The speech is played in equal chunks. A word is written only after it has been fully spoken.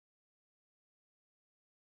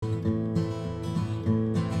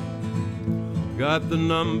Got the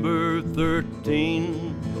number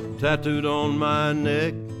 13 tattooed on my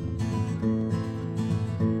neck.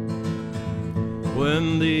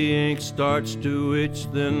 When the ink starts to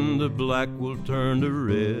itch, then the black will turn to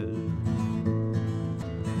red.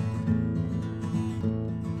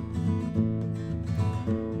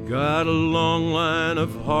 Got a long line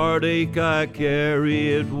of heartache, I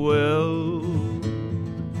carry it well.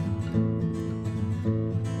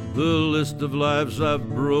 The list of lives I've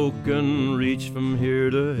broken reach from here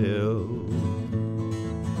to hell.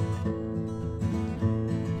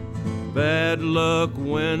 Bad luck,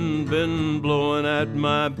 wind been blowing at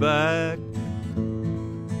my back.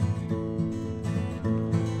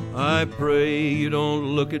 I pray you don't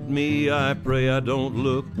look at me, I pray I don't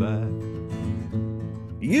look back.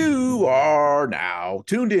 You are now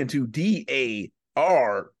tuned into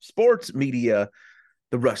DAR Sports Media,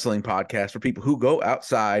 the wrestling podcast for people who go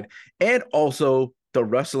outside, and also the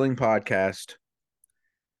wrestling podcast.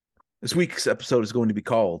 This week's episode is going to be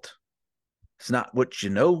called "It's Not What You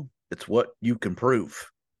Know, It's What You Can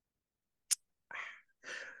Prove."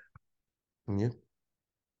 Yeah.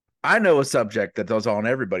 I know a subject that was on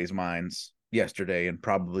everybody's minds yesterday and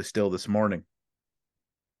probably still this morning.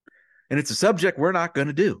 And it's a subject we're not going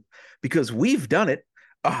to do because we've done it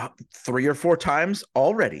 3 or 4 times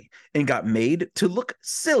already and got made to look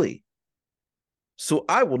silly. So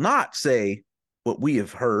I will not say what we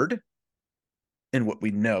have heard and what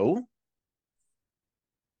we know.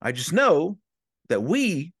 I just know that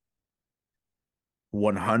we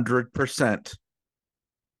 100%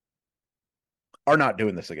 are not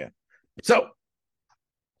doing this again. So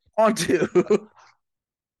on to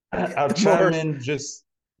I'll chime in just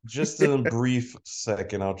in a brief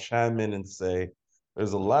second. I'll chime in and say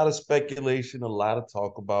there's a lot of speculation, a lot of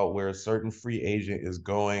talk about where a certain free agent is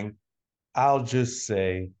going. I'll just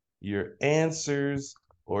say your answers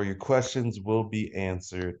or your questions will be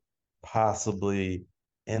answered possibly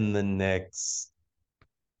in the next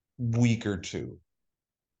week or two.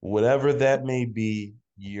 Whatever that may be,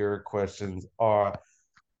 your questions are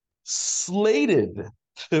slated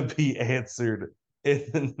to be answered in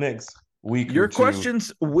the next week your or two.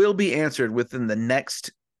 questions will be answered within the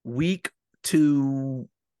next week to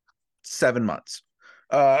 7 months.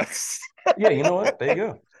 Yeah, you know what? There you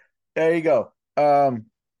go. There you go.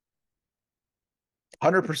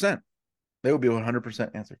 100%. They will be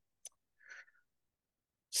 100% answered.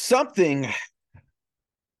 Something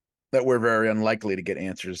that we're very unlikely to get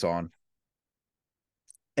answers on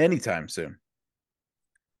anytime soon.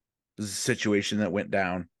 This is a situation that went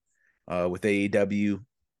down with AEW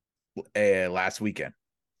last weekend.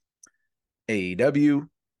 AEW,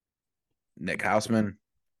 Nick Hausman,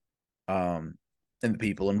 and the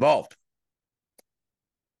people involved.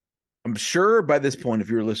 I'm sure by this point, if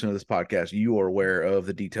you're listening to this podcast, you are aware of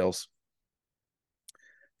the details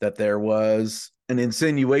that there was an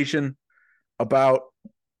insinuation about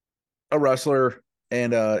a wrestler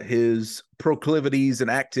and his proclivities and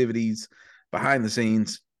activities behind the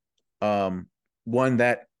scenes. One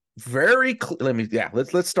that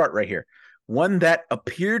let's start right here. One that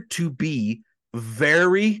appeared to be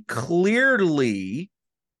very clearly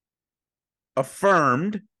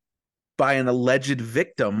affirmed by an alleged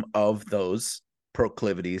victim of those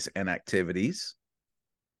proclivities and activities.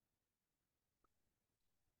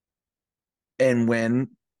 And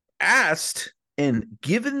when asked and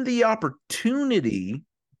given the opportunity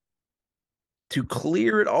to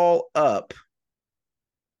clear it all up,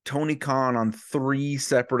 Tony Khan on 3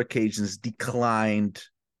 separate occasions declined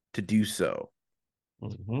to do so.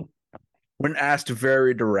 Mm-hmm. When asked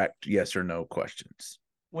very direct yes or no questions.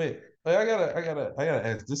 Wait, I gotta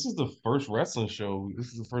ask. This is the first wrestling show. This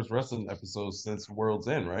is the first wrestling episode since World's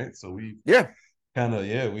End, right? So we we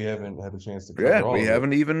haven't had a chance to cover all we of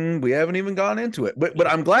haven't it. we haven't even gone into it. But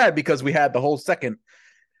I'm glad because we had the whole second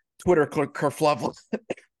Twitter kerfluffle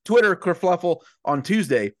on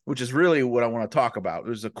Tuesday, which is really what I want to talk about.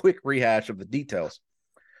 There's a quick rehash of the details,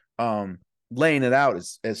 laying it out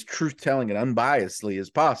as truth-telling and unbiasedly as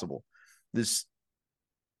possible. This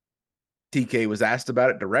TK was asked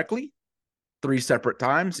about it directly 3 separate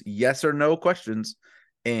times, yes or no questions,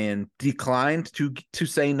 and declined to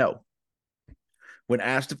say no. When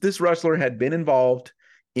asked if this wrestler had been involved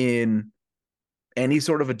in any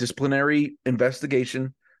sort of a disciplinary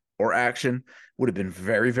investigation or action, would have been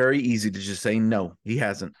very, very easy to just say no, he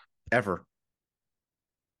hasn't ever.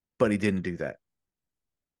 But he didn't do that.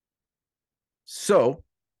 So,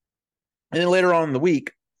 and then later on in the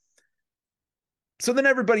week, so then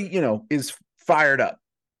everybody, is fired up.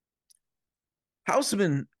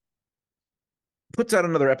 Hausman puts out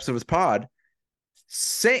another episode of his pod,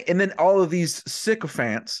 and then all of these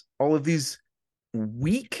sycophants, all of these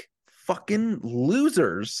weak fucking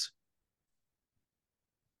losers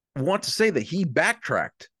want to say that he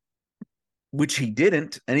backtracked, which he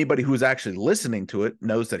didn't. Anybody who's actually listening to it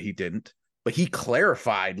knows that he didn't, but he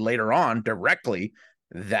clarified later on directly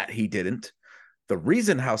that he didn't. The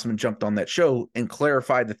reason Houseman jumped on that show and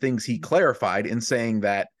clarified the things he clarified in saying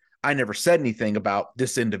that I never said anything about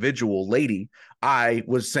this individual lady. I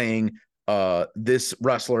was saying this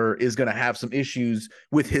wrestler is going to have some issues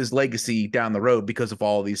with his legacy down the road because of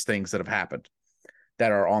all these things that have happened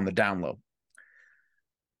that are on the down low.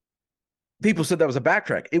 People said that was a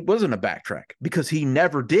backtrack. It wasn't a backtrack because he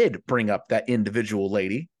never did bring up that individual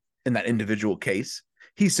lady in that individual case.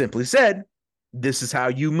 He simply said, this is how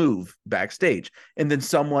you move backstage. And then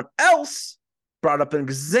someone else brought up an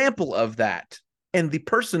example of that. And the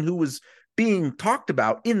person who was being talked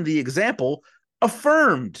about in the example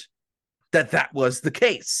affirmed that that was the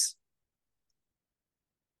case.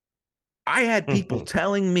 I had people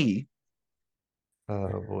telling me,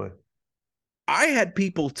 oh boy, I had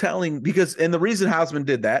people telling, because, and the reason Hausman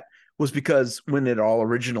did that was because when it all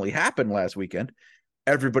originally happened last weekend,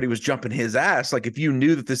 everybody was jumping his ass. Like, if you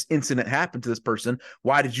knew that this incident happened to this person,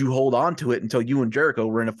 why did you hold on to it until you and Jericho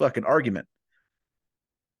were in a fucking argument?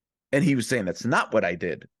 And he was saying, that's not what I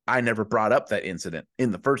did. I never brought up that incident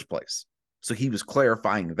in the first place. So he was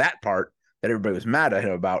clarifying that part that everybody was mad at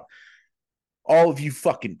him about. All of you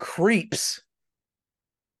fucking creeps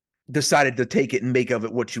decided to take it and make of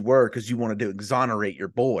it what you were because you wanted to exonerate your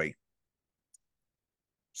boy.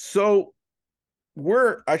 So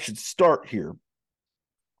where I should start here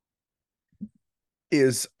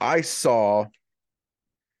is I saw,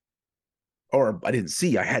 or I didn't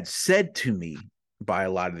see, I had said to me by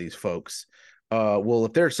a lot of these folks, well,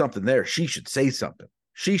 if there's something there, she should say something.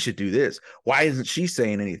 She should do this. Why isn't she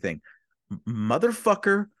saying anything?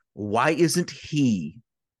 Motherfucker, why isn't he?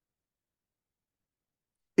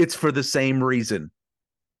 It's for the same reason.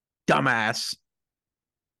 Dumbass.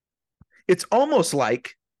 It's almost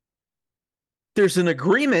like there's an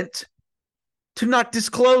agreement to not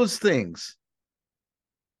disclose things.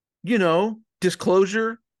 You know,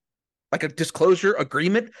 disclosure, like a disclosure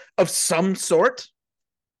agreement of some sort.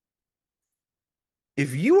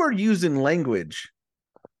 If you are using language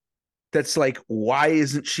that's like, why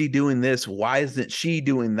isn't she doing this? Why isn't she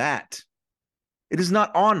doing that? It is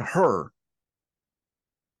not on her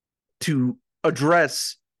to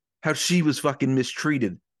address how she was fucking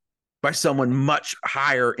mistreated by someone much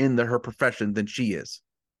higher in her profession than she is.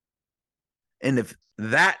 And if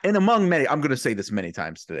that, and among many, I'm going to say this many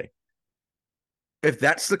times today, if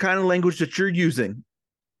that's the kind of language that you're using,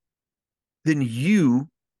 then you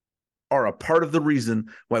are a part of the reason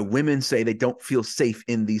why women say they don't feel safe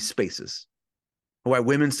in these spaces. Why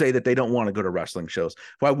women say that they don't want to go to wrestling shows.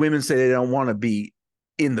 Why women say they don't want to be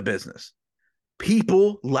in the business.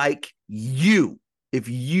 People like you, if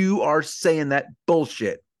you are saying that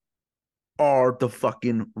bullshit, are the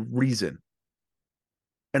fucking reason.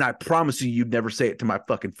 And I promise you, you'd never say it to my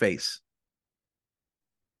fucking face.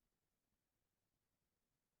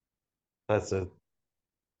 That's a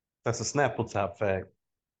Snapple top fact.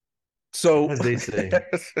 So, as they say.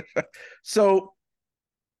 So,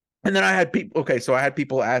 and then I had people. Okay, so I had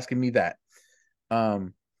people asking me that. I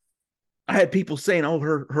had people saying, "Oh,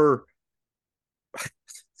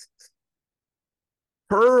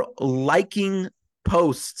 her liking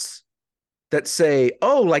posts that say,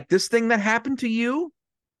 oh, like this thing that happened to you,"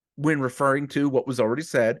 when referring to what was already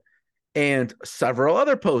said, and several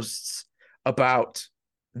other posts about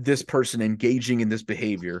this person engaging in this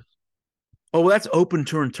behavior. Oh, well, that's open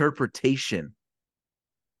to interpretation.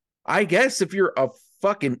 I guess if you're a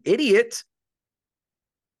fucking idiot.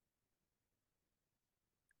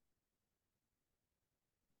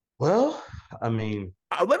 Well, I mean,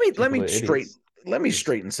 let me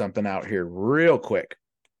straighten something out here real quick.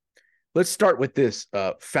 Let's start with this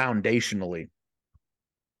foundationally.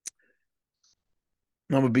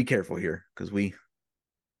 I'm gonna be careful here because we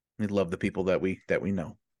love the people that we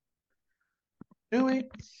know. Do we?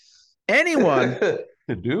 Anyone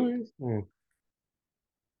do we?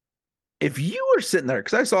 If you were sitting there,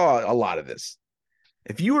 because I saw a lot of this,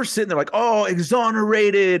 if you were sitting there like, oh,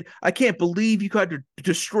 exonerated, I can't believe you tried to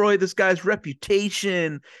destroy this guy's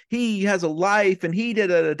reputation. He has a life and he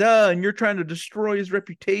da and you're trying to destroy his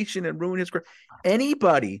reputation and ruin his career.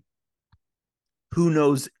 Anybody who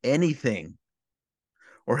knows anything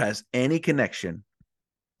or has any connection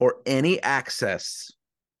or any access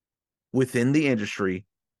within the industry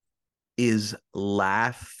is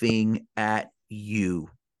laughing at you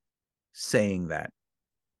saying that.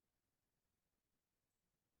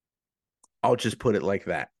 I'll just put it like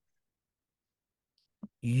that.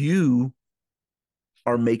 You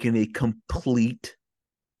are making a complete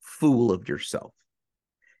fool of yourself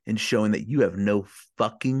and showing that you have no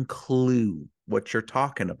fucking clue what you're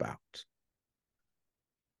talking about.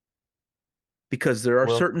 Because there are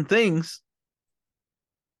certain things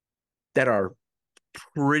that are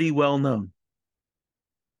pretty well known.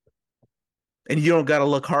 And you don't got to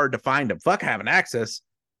look hard to find them. Fuck having access.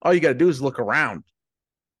 All you got to do is look around,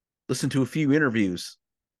 listen to a few interviews.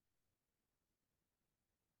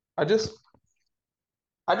 I just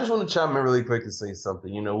want to chime in really quick to say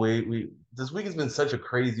something. You know, we this week has been such a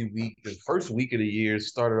crazy week. The first week of the year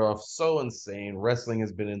started off so insane. Wrestling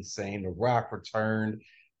has been insane. The Rock returned.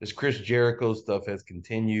 This Chris Jericho stuff has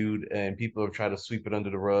continued, and people have tried to sweep it under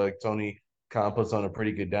the rug. Tony Khan puts on a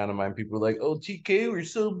pretty good Dynamite. People are like, "Oh, TK, we're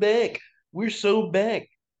so back. We're so back."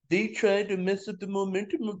 They tried to mess up the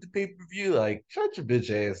momentum of the pay-per-view. Like, shut your bitch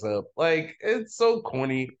ass up. Like, it's so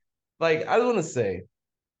corny. Like, I want to say,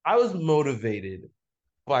 I was motivated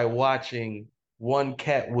by watching one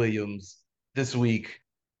Cat Williams this week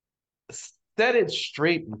set it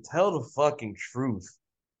straight and tell the fucking truth.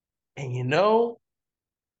 And you know,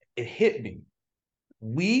 it hit me.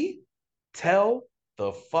 We tell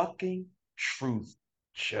the fucking truth,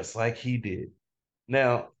 just like he did.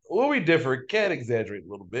 Now, where we differ, Cat exaggerate a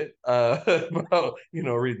little bit, about,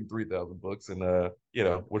 reading 3,000 books and,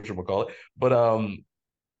 whatchamacallit. But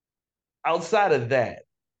outside of that,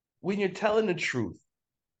 when you're telling the truth,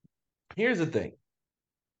 here's the thing.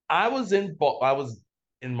 I was in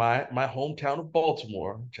my hometown of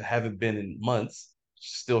Baltimore, which I haven't been in months.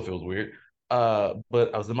 Still feels weird.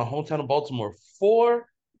 But I was in my hometown of Baltimore 4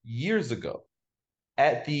 years ago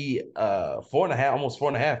at the 4.5, almost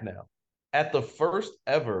 4.5 now, at the first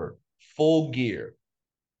ever Full Gear.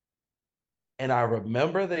 And I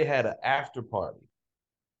remember they had an after party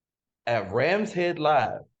at Rams Head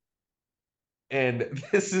Live. And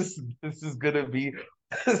this is gonna be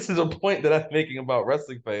this is a point that I'm making about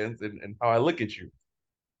wrestling fans and how I look at you.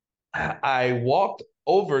 I walked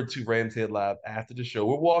over to Rams Head Live after the show.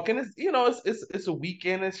 We're walking, it's a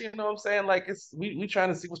weekend. It's, what I'm saying, like, it's we trying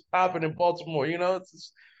to see what's popping in Baltimore.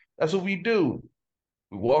 That's what we do.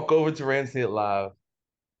 We walk over to Rams Head Live.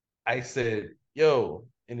 I said, "Yo,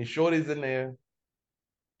 any shorties in there?"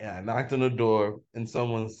 And I knocked on the door, and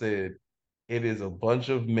someone said, "It is a bunch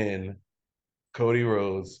of men, Cody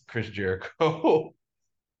Rhodes, Chris Jericho."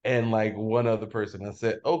 And like one other person. I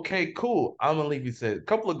said, "Okay, cool. I'm gonna leave." He said, "A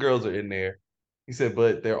couple of girls are in there." He said,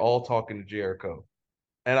 "But they're all talking to Jericho."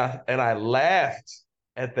 And I laughed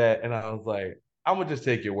at that, and I was like, "I'm gonna just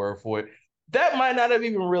take your word for it." That might not have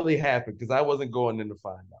even really happened because I wasn't going in to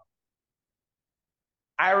find out.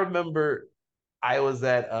 I remember I was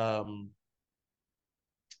at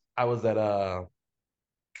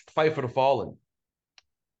Fight for the Fallen.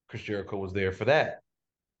 Chris Jericho was there for that.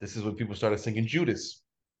 This is when people started singing Judas.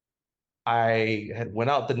 I had went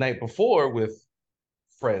out the night before with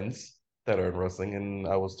friends that are in wrestling, and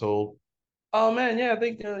I was told, "Oh man, yeah, I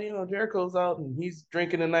think Jericho's out and he's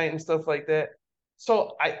drinking tonight and stuff like that."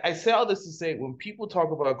 So I say all this to say, when people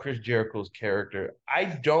talk about Chris Jericho's character, I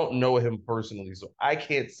don't know him personally, so I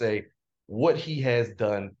can't say what he has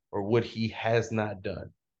done or what he has not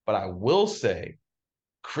done. But I will say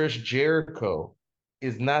Chris Jericho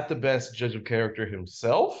is not the best judge of character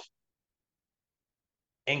himself.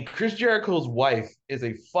 And Chris Jericho's wife is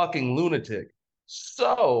a fucking lunatic.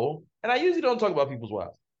 So, and I usually don't talk about people's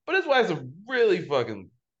wives, but his wife's a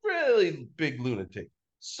really big lunatic.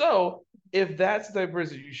 So, if that's the type of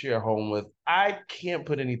person you share a home with, I can't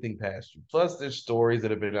put anything past you. Plus, there's stories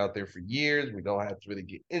that have been out there for years. We don't have to really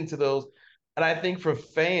get into those. And I think for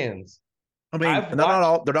fans, I mean, they're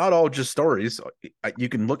not all just stories. You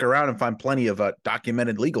can look around and find plenty of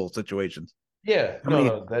documented legal situations. Yeah.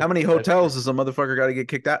 How many hotels does a motherfucker got to get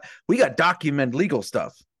kicked out? We got documented legal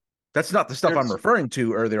stuff. That's not the stuff I'm referring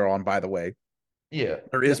to earlier on, by the way. Yeah.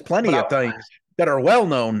 There is plenty of things that are well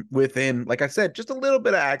known within, like I said, just a little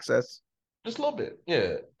bit of access. Just a little bit.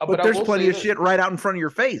 Yeah. But there's plenty of shit right out in front of your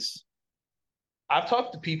face. I've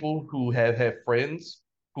talked to people who have had friends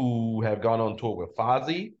who have gone on tour with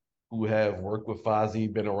Fozzy, who have worked with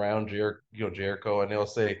Fozzy, been around Jericho, and they'll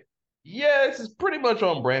say, "Yeah, this is pretty much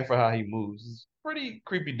on brand for how he moves. He's a pretty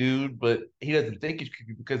creepy dude, but he doesn't think he's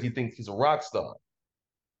creepy because he thinks he's a rock star."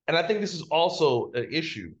 And I think this is also an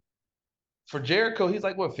issue. For Jericho, he's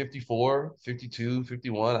like, what, 54, 52,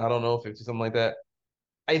 51, I don't know, 50, something like that.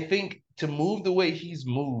 I think to move the way he's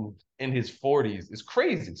moved in his 40s is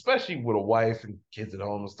crazy, especially with a wife and kids at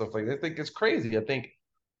home and stuff like that. I think it's crazy. I think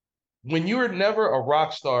when you were never a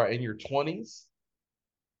rock star in your 20s,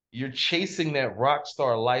 you're chasing that rock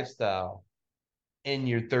star lifestyle in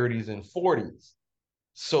your 30s and 40s.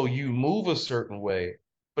 So you move a certain way.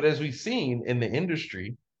 But as we've seen in the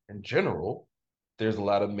industry in general, there's a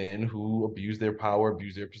lot of men who abuse their power,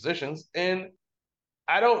 abuse their positions. And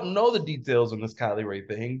I don't know the details on this Kylie Ray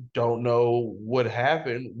thing. Don't know what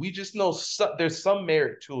happened. We just know there's some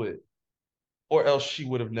merit to it, or else she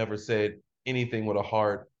would have never said anything with a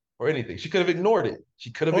heart or anything. She could have ignored it.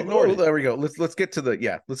 She could have ignored it. There we go. Let's get to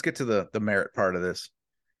the merit part of this.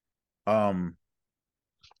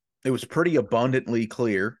 It was pretty abundantly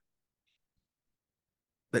clear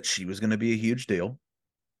that she was going to be a huge deal,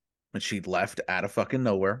 and she left out of fucking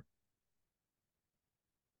nowhere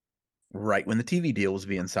right when the TV deal was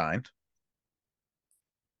being signed.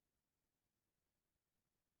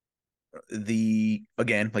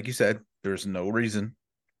 Again, like you said, there's no reason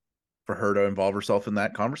for her to involve herself in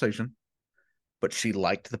that conversation, but she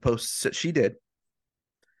liked the posts that she did.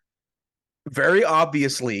 Very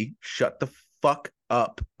obviously, shut the fuck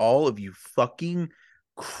up, all of you fucking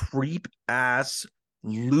creep ass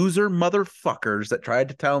loser motherfuckers that tried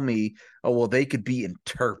to tell me, oh, well, they could be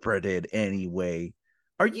interpreted anyway.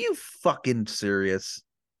 Are you fucking serious?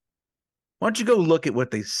 Why don't you go look at what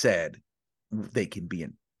they said? They can be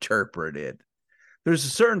interpreted. There's a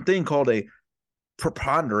certain thing called a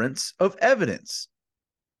preponderance of evidence.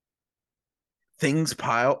 Things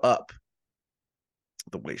pile up.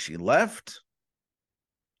 The way she left,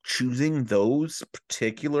 choosing those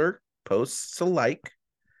particular posts to like,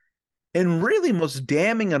 and really most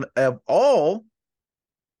damning of all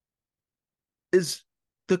is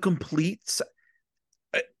the complete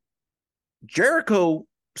Jericho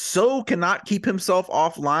so cannot keep himself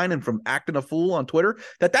offline and from acting a fool on Twitter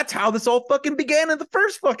that's how this all fucking began in the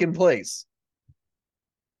first fucking place.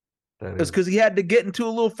 It's because he had to get into a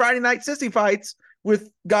little Friday night sissy fights with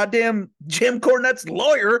goddamn Jim Cornette's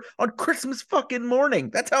lawyer on Christmas fucking morning.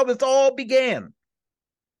 That's how this all began.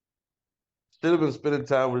 Should have been spending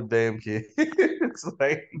time with a damn kid. It's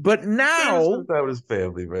like, but now, spend time with his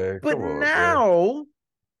family, man. But come on, now, man.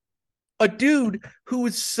 A dude who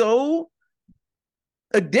is so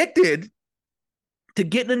addicted to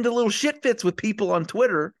getting into little shit fits with people on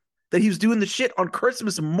Twitter that he was doing the shit on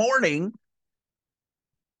Christmas morning.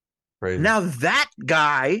 Crazy. Now that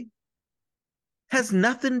guy has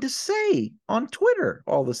nothing to say on Twitter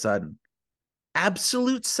all of a sudden.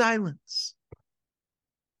 Absolute silence.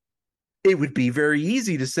 It would be very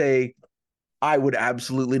easy to say, I would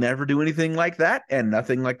absolutely never do anything like that, and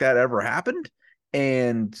nothing like that ever happened.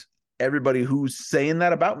 And everybody who's saying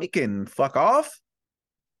that about me can fuck off.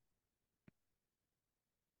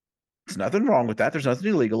 There's nothing wrong with that. There's nothing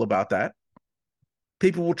illegal about that.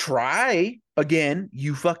 People will try, again,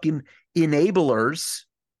 you fucking enablers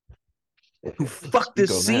who fuck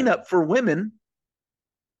this scene up for women.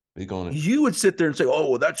 You would sit there and say, oh,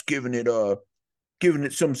 well, that's giving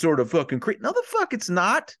it some sort of fucking creep. No, the fuck it's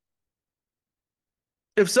not.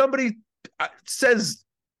 If somebody says,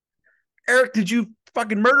 Aric, did you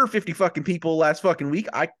fucking murder 50 fucking people last fucking week?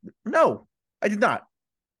 No, I did not.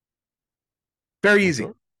 Very easy.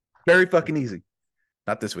 Very fucking easy.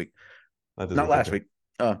 Not this week. Not last week.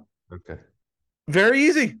 Okay. Very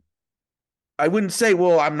easy. I wouldn't say,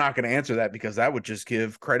 well, I'm not going to answer that because that would just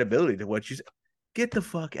give credibility to what you say. Get the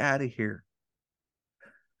fuck out of here.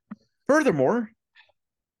 Furthermore,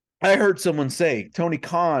 I heard someone say Tony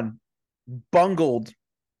Khan bungled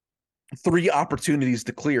 3 opportunities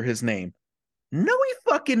to clear his name. No, he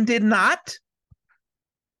fucking did not.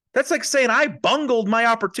 That's like saying I bungled my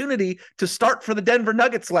opportunity to start for the Denver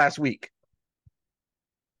Nuggets last week.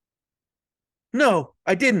 No,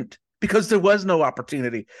 I didn't, because there was no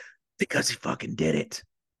opportunity. Because he fucking did it.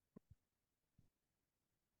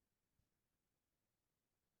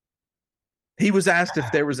 He was asked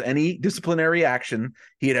if there was any disciplinary action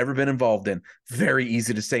he had ever been involved in. Very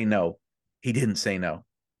easy to say no. He didn't say no.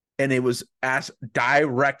 And it was asked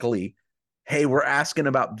directly, hey, we're asking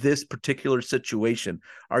about this particular situation.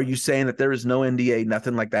 Are you saying that there is no NDA?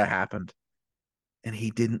 Nothing like that happened. And he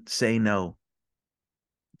didn't say no.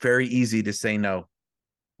 Very easy to say no.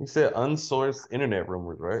 He said unsourced internet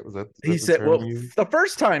rumors, right? Was that he said, well, the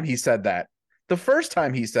first time he said that.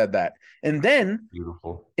 And then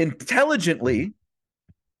intelligently,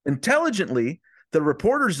 the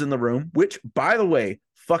reporters in the room, which, by the way,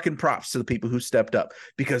 fucking props to the people who stepped up,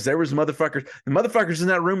 because there was motherfuckers. The motherfuckers in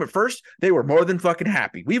that room at first, they were more than fucking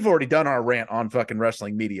happy. We've already done our rant on fucking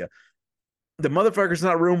wrestling media. The motherfuckers in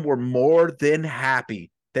that room were more than happy.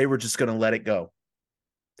 They were just going to let it go.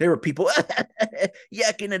 There were people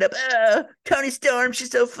yucking it up. Tony Storm, she's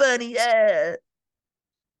so funny.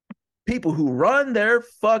 People who run their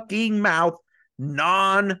fucking mouth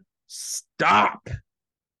non-stop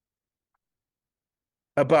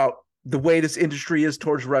about the way this industry is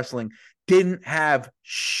towards wrestling, didn't have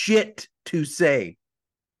shit to say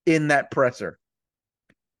in that presser.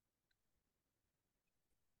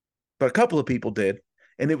 But a couple of people did,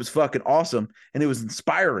 and it was fucking awesome, and it was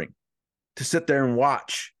inspiring to sit there and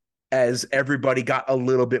watch as everybody got a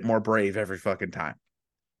little bit more brave every fucking time.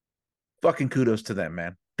 Fucking kudos to them,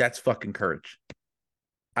 man. That's fucking courage.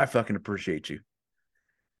 I fucking appreciate you.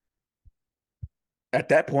 At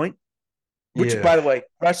that point, by the way,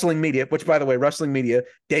 Wrestling Media,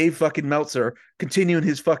 Dave fucking Meltzer continuing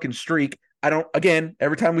his fucking streak.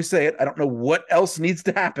 Every time we say it, I don't know what else needs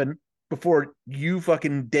to happen before you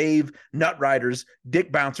fucking Dave Nut Riders,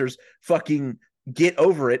 Dick Bouncers fucking get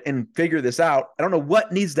over it and figure this out. I don't know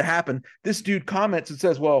what needs to happen. This dude comments and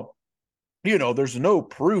says, well, there's no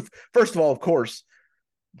proof. First of all, of course,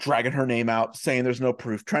 dragging her name out, saying there's no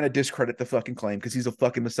proof, trying to discredit the fucking claim because he's a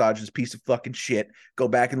fucking misogynist piece of fucking shit. Go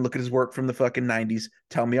back and look at his work from the fucking 90s.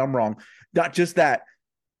 Tell me I'm wrong. Not just that,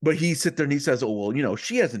 but he sits there and he says, oh, well,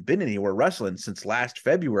 she hasn't been anywhere wrestling since last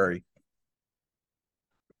February.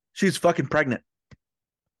 She's fucking pregnant.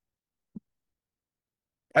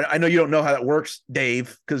 I know you don't know how that works,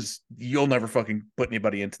 Dave, because you'll never fucking put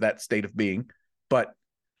anybody into that state of being. But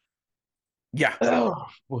yeah. Oh,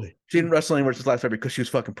 boy. She didn't wrestle anywhere since last February because she was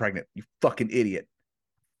fucking pregnant. You fucking idiot.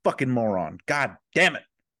 Fucking moron. God damn it.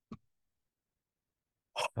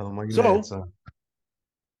 Oh my God. So,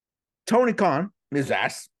 Tony Khan, his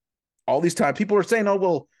ass, all these times, people are saying, oh,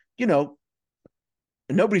 well,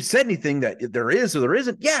 nobody said anything that there is or there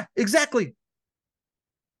isn't. Yeah, exactly.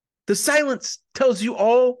 The silence tells you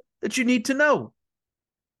all that you need to know.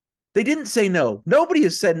 They didn't say no. Nobody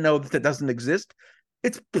has said no that doesn't exist.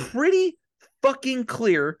 It's pretty fucking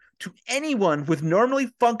clear to anyone with normally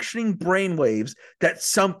functioning brainwaves that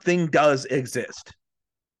something does exist.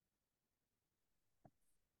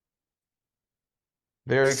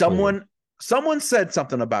 Someone said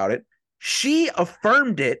something about it. She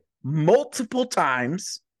affirmed it multiple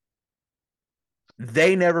times.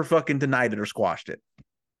 They never fucking denied it or squashed it.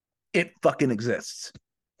 It fucking exists.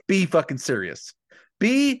 Be fucking serious.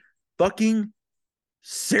 Be fucking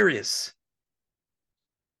serious.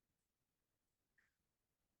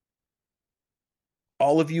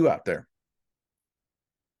 All of you out there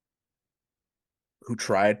who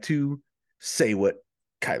tried to say what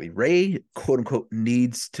Kylie Ray, quote unquote,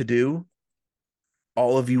 needs to do.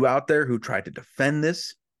 All of you out there who tried to defend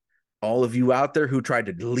this. All of you out there who tried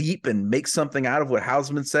to leap and make something out of what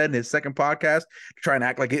Hausman said in his second podcast to try and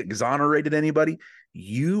act like it exonerated anybody.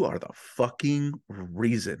 You are the fucking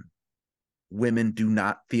reason women do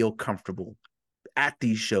not feel comfortable at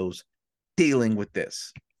these shows dealing with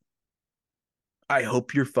this. I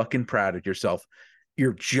hope you're fucking proud of yourself.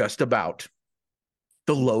 You're just about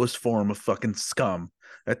the lowest form of fucking scum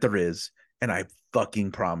that there is. And I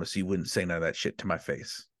fucking promise you wouldn't say none of that shit to my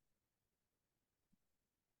face.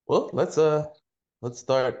 Well, let's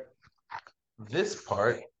start this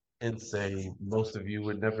part and say most of you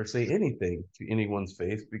would never say anything to anyone's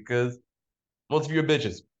face because most of you are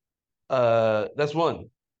bitches. That's one.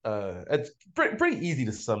 It's pretty easy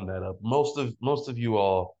to sum that up. Most of you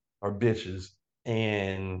all are bitches,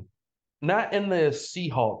 and not in the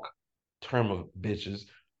Seahawk term of bitches,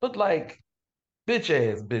 but like bitch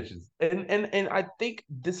ass bitches. And I think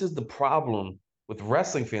this is the problem with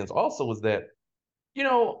wrestling fans also, is that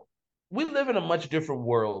we live in a much different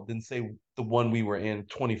world than, say, the one we were in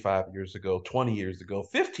 25 years ago, 20 years ago,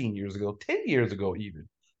 15 years ago, 10 years ago, even.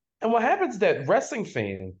 And what happens is that wrestling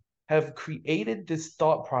fans have created this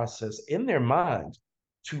thought process in their minds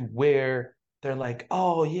to where they're like,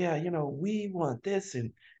 oh, yeah, we want this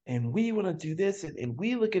and we want to do this and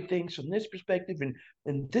we look at things from this perspective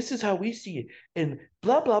and this is how we see it and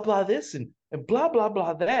blah, blah, blah this and blah, blah,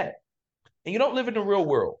 blah that. And you don't live in the real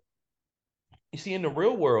world. You see, in the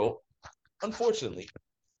real world, unfortunately,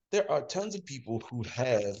 there are tons of people who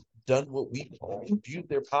have done what we call abused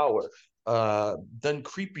their power, done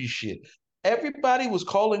creepy shit. Everybody was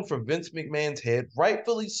calling for Vince McMahon's head,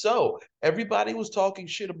 rightfully so. Everybody was talking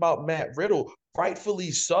shit about Matt Riddle,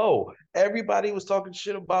 rightfully so. Everybody was talking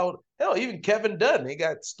shit about, hell, even Kevin Dunn. They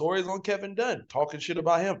got stories on Kevin Dunn, talking shit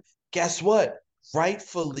about him. Guess what?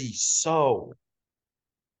 Rightfully so.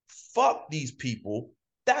 Fuck these people.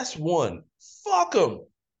 That's one. Fuck them.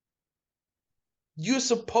 You're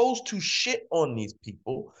supposed to shit on these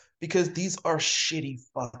people because these are shitty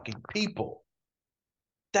fucking people.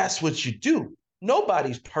 That's what you do.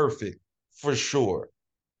 Nobody's perfect, for sure.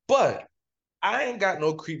 But I ain't got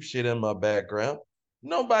no creep shit in my background.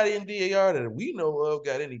 Nobody in DAR that we know of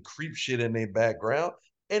got any creep shit in their background.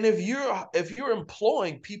 And if you're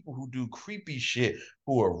employing people who do creepy shit,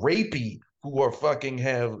 who are rapey, who are fucking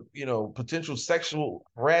have, potential sexual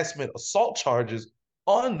harassment, assault charges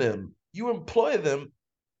on them. You employ them.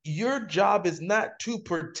 Your job is not to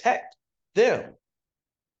protect them.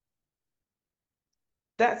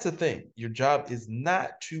 That's the thing. Your job is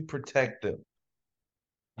not to protect them.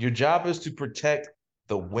 Your job is to protect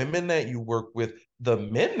the women that you work with, the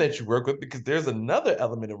men that you work with, because there's another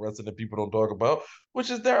element of wrestling that people don't talk about, which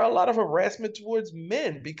is there are a lot of harassment towards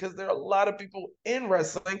men because there are a lot of people in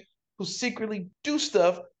wrestling who secretly do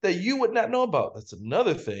stuff that you would not know about. That's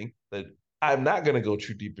another thing that I'm not going to go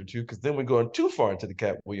too deep into because then we're going too far into the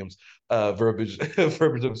Cat Williams verbiage of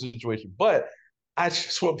the situation. But I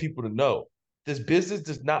just want people to know this business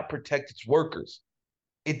does not protect its workers.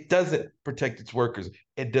 It doesn't protect its workers.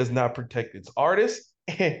 It does not protect its artists.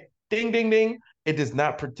 ding, ding, ding. It does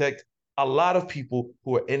not protect a lot of people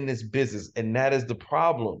who are in this business. And that is the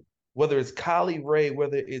problem. Whether it's Kylie Ray,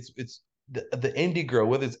 whether it's the indie girl,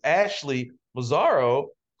 whether it's Ashley Mazzaro,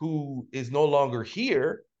 who is no longer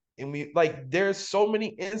here. And there's so many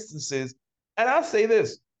instances. And I'll say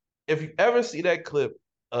this. If you ever see that clip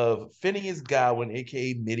of Phineas Godwin,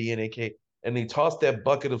 aka Midian, aka, and they tossed that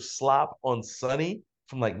bucket of slop on Sunny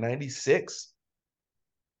from like 96.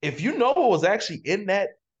 If you know what was actually in that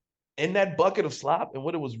bucket of slop and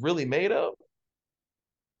what it was really made of,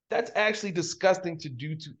 that's actually disgusting to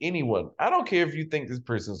do to anyone. I don't care if you think this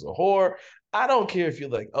person's a whore. I don't care if you're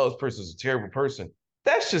like, oh, this person's a terrible person.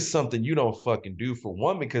 That's just something you don't fucking do, for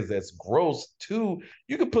one, because that's gross. Two,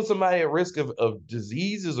 you could put somebody at risk of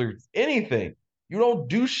diseases or anything. You don't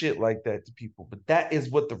do shit like that to people. But that is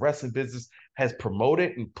what the wrestling business has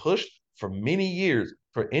promoted and pushed for many years.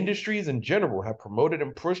 For industries in general have promoted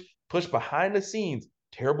and pushed behind the scenes.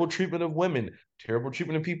 Terrible treatment of women, terrible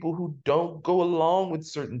treatment of people who don't go along with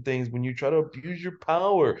certain things when you try to abuse your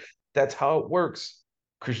power. That's how it works.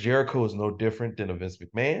 Chris Jericho is no different than a Vince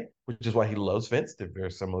McMahon, which is why he loves Vince. They're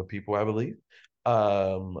very similar people, I believe.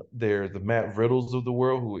 They're the Matt Riddles of the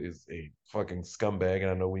world, who is a fucking scumbag.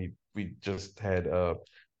 And I know we just had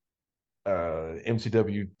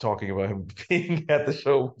MCW talking about him being at the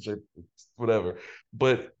show, which whatever.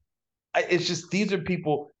 But it's just, these are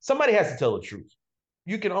people. Somebody has to tell the truth.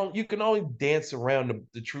 You can only dance around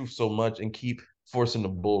the truth so much and keep forcing the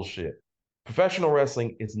bullshit. Professional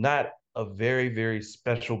wrestling is not a very, very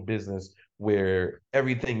special business where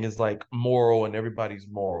everything is like moral and everybody's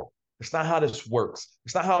moral. It's not how this works.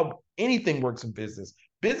 It's not how anything works in business.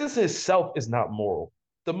 Business itself is not moral.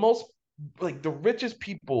 The richest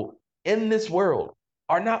people in this world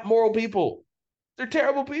are not moral people. They're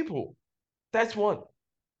terrible people. That's one.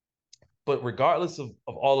 But regardless of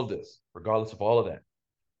all of this, regardless of all of that,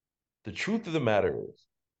 the truth of the matter is,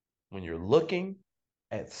 when you're looking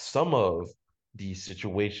at some of these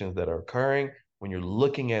situations that are occurring, when you're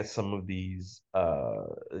looking at some of these,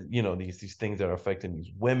 these things that are affecting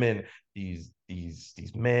these women, these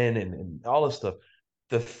men, and all this stuff,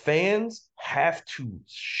 the fans have to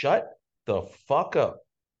shut the fuck up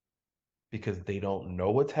because they don't know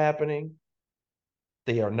what's happening.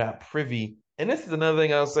 They are not privy. And this is another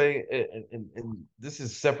thing I'll say, and this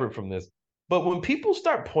is separate from this. But when people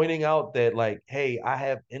start pointing out that, like, hey, I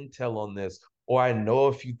have intel on this, or I know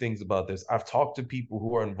a few things about this, I've talked to people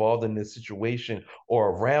who are involved in this situation or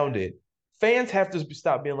around it, fans have to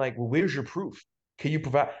stop being like, well, where's your proof? Can you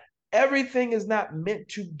provide? Everything is not meant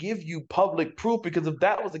to give you public proof, because if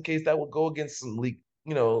that was the case, that would go against some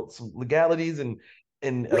legalities and we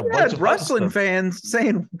a bunch had of wrestling fans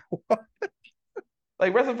saying,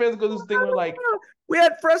 like, wrestling fans go this thing where, like, we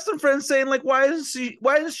had wrestling fans saying, like, why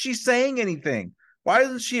isn't she saying anything? Why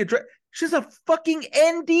isn't she she's a fucking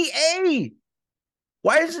NDA.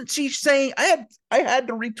 Why isn't she saying? I had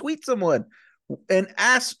to retweet someone and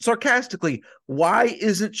ask sarcastically, why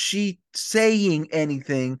isn't she saying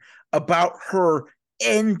anything about her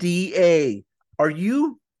NDA? Are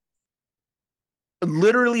you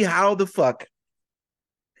literally, how the fuck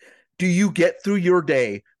do you get through your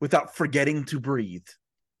day without forgetting to breathe?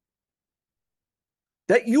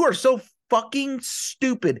 That you are so fucking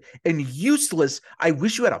stupid and useless. I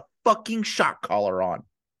wish you had a fucking shock collar on.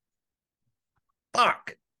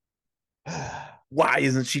 Fuck. Why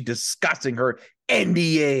isn't she discussing her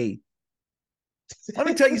NDA? Let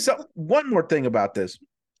me tell you something. One more thing about this.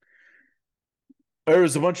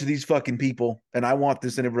 There's a bunch of these fucking people, and I want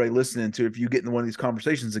this and everybody listening to, if you get in one of these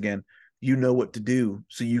conversations again, you know what to do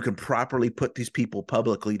so you can properly put these people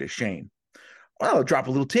publicly to shame. Well, I'll drop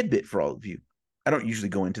a little tidbit for all of you. I don't usually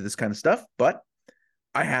go into this kind of stuff, but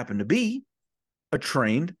I happen to be a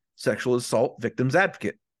trained sexual assault victims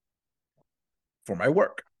advocate for my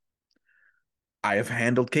work. I have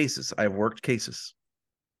handled cases. I have worked cases.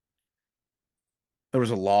 there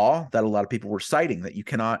was a law that a lot of people were citing that you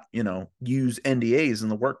cannot, use NDAs in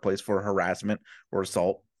the workplace for harassment or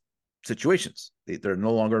assault situations. They're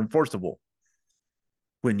no longer enforceable.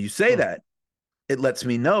 When you say that, it lets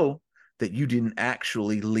me know that you didn't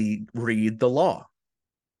actually read the law,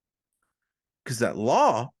 because that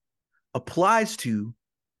law applies to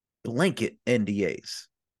blanket NDAs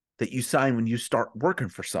that you sign when you start working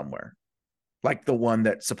for somewhere, like the one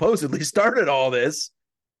that supposedly started all this,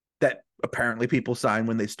 that apparently people sign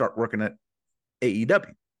when they start working at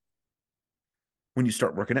AEW, when you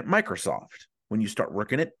start working at Microsoft, when you start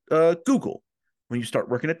working at Google, when you start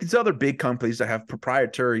working at these other big companies that have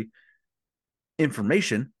proprietary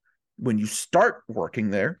information. When you start working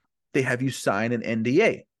there, they have you sign an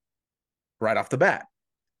NDA right off the bat.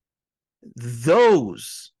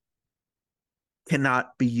 Those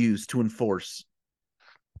cannot be used to enforce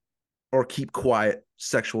or keep quiet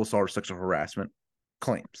sexual assault or sexual harassment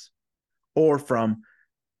claims, or from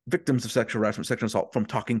victims of sexual harassment, sexual assault from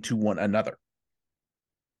talking to one another.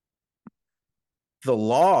 The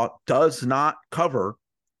law does not cover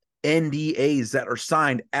NDAs that are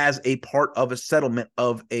signed as a part of a settlement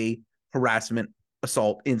of a harassment,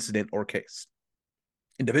 assault incident or case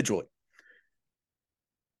individually.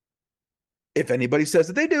 If anybody says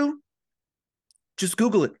that they do, just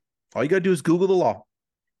Google it. All you got to do is Google the law.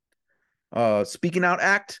 Speaking Out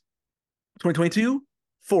Act 2022,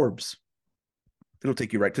 Forbes. It'll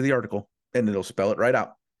take you right to the article and it'll spell it right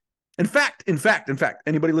out. In fact,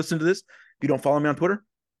 anybody listen to this, if you don't follow me on Twitter,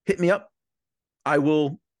 hit me up. I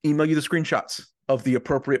will email you the screenshots of the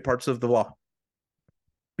appropriate parts of the law,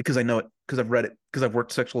 because I know it, because I've read it, because I've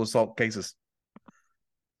worked sexual assault cases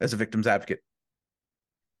as a victim's advocate.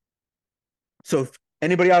 So if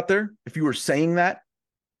anybody out there, if you were saying that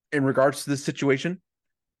in regards to this situation,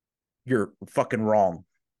 you're fucking wrong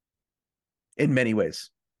in many ways.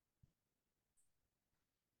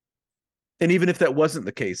 And even if that wasn't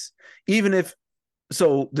the case, even if,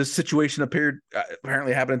 so this situation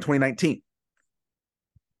apparently happened in 2019.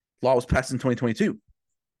 Law was passed in 2022.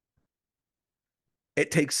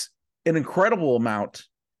 It takes an incredible amount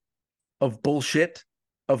of bullshit,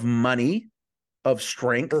 of money, of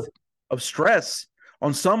strength, of stress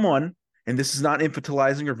on someone, and this is not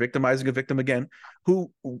infantilizing or victimizing a victim again,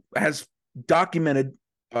 who has documented,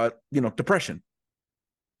 depression.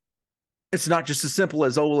 It's not just as simple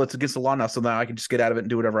as, oh, well, it's against the law now, so now I can just get out of it and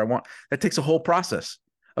do whatever I want. That takes a whole process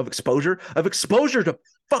of exposure to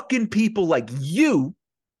fucking people like you,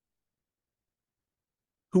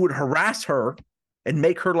 who would harass her and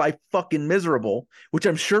make her life fucking miserable, which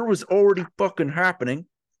I'm sure was already fucking happening,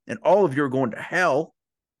 and all of you are going to hell.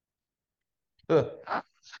 They're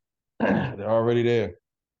already there.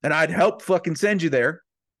 And I'd help fucking send you there.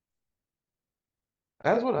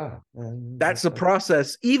 That's the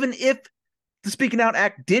process. Even if the Speaking Out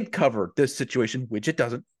Act did cover this situation, which it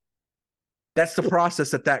doesn't, that's the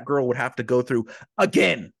process that girl would have to go through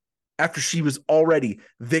again after she was already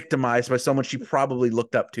victimized by someone she probably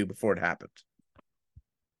looked up to before it happened.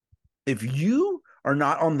 If you are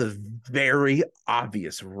not on the very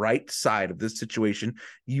obvious right side of this situation,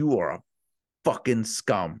 you are a fucking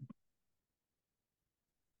scum.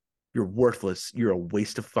 You're worthless. You're a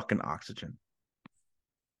waste of fucking oxygen.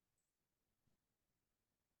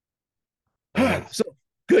 So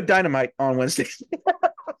good Dynamite on Wednesday.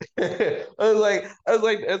 I was like,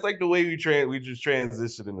 it's like the way we just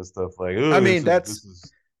transition into stuff. Like, I mean, that's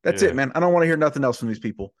it, man. I don't want to hear nothing else from these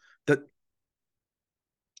people.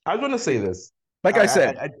 I was going to say this. Like I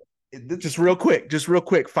said, just real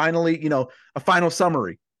quick. Finally, a final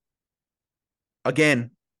summary.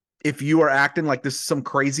 Again, if you are acting like this is some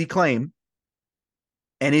crazy claim,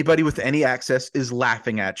 anybody with any access is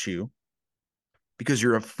laughing at you because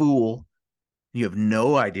you're a fool. You have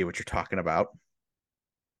no idea what you're talking about.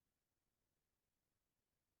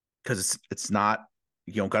 Because it's not,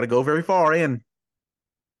 you don't got to go very far in.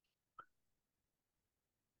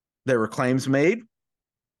 There were claims made.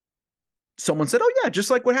 Someone said, oh yeah, just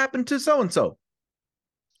like what happened to so-and-so.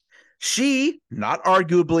 She, not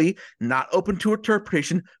arguably, not open to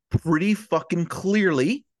interpretation, pretty fucking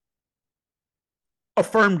clearly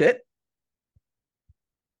affirmed it.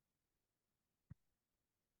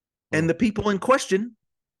 And the people in question,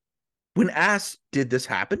 when asked, did this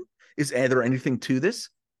happen? Is there anything to this?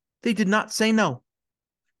 They did not say no.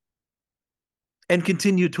 And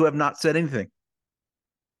continue to have not said anything.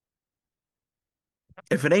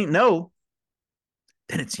 If it ain't no,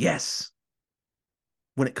 then it's yes.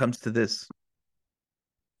 When it comes to this.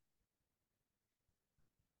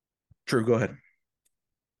 True, go ahead.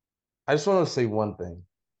 I just want to say one thing,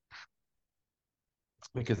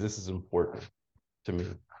 because this is important to me.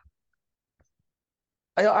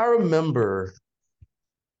 I remember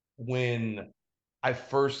when I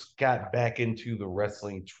first got back into the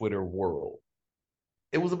wrestling Twitter world.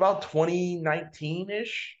 It was about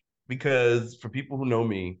 2019-ish, because for people who know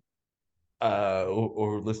me,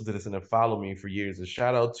 or listen to this and have followed me for years, a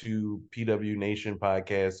shout out to PW Nation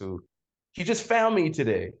podcast, who he just found me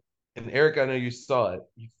today. And Aric, I know you saw it.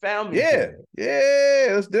 He found me Yeah, today.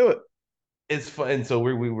 yeah, let's do it. It's fun. And so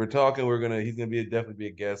we were talking. He's gonna definitely be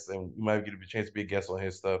a guest, and we might get a chance to be a guest on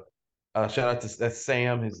his stuff. Shout out to that's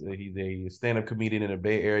Sam. He's a stand-up comedian in the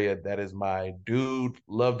Bay Area. That is my dude.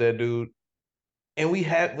 Love that dude. And we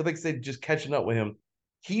had, like I said, just catching up with him.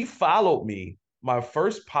 He followed me. My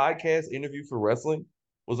first podcast interview for wrestling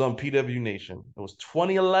was on PW Nation. It was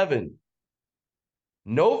 2011,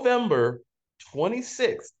 November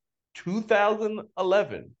 26th,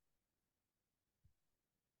 2011.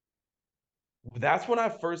 That's when I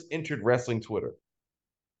first entered wrestling Twitter.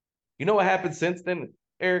 You know what happened since then,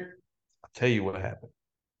 Aric? I'll tell you what happened.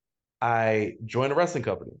 I joined a wrestling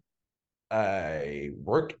company. I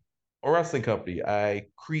worked a wrestling company. I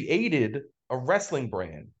created a wrestling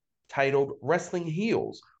brand titled Wrestling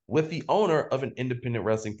Heels with the owner of an independent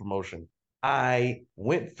wrestling promotion. I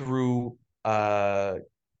went through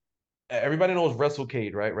everybody knows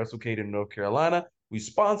WrestleCade, right? WrestleCade in North Carolina. We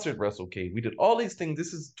sponsored WrestleCade. We did all these things.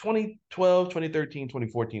 This is 2012, 2013,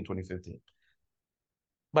 2014, 2015.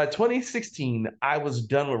 By 2016, I was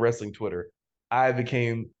done with wrestling Twitter. I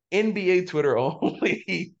became NBA Twitter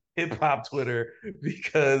only, hip hop Twitter,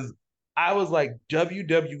 because I was like,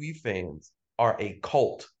 WWE fans are a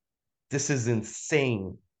cult. This is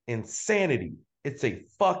insane. Insanity. It's a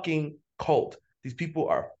fucking cult. These people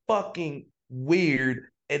are fucking weird,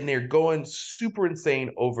 and they're going super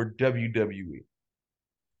insane over WWE.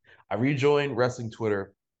 I rejoined wrestling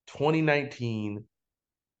Twitter 2019,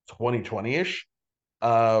 2020-ish.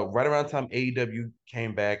 Right around the time AEW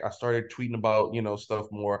came back, I started tweeting about, stuff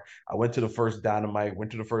more. I went to the first Dynamite,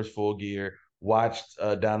 went to the first Full Gear, watched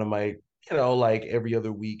Dynamite, like every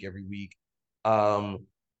other week, every week. I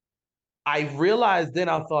realized then,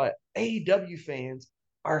 I thought AEW fans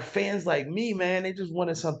are fans like me, man. They just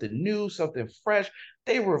wanted something new, something fresh.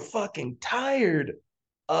 They were fucking tired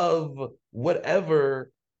of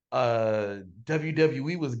whatever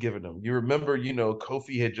WWE was giving them. You remember,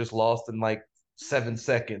 Kofi had just lost in like 7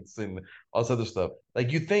 seconds and all this other stuff.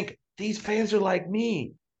 Like, you think these fans are like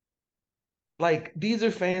me. Like, these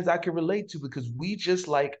are fans I can relate to because we just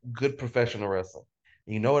like good professional wrestling.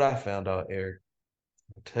 And you know what I found out, Aric?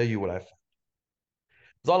 I'll tell you what I found.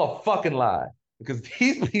 It's all a fucking lie, because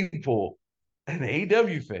these people and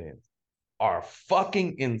AEW fans are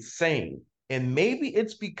fucking insane. And maybe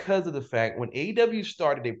it's because of the fact when AEW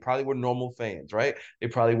started, they probably were normal fans, right? They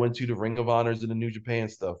probably went to the Ring of Honors and the New Japan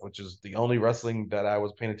stuff, which is the only wrestling that I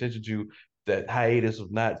was paying attention to that hiatus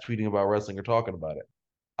of not tweeting about wrestling or talking about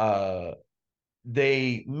it.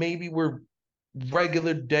 They maybe were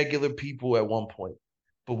degular people at one point.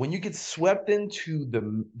 But when you get swept into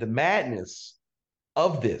the madness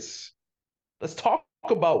of this, let's talk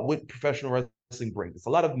about what professional wrestling brings. It's a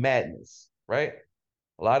lot of madness, right?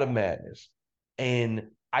 A lot of madness. And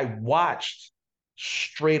I watched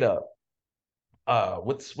straight up.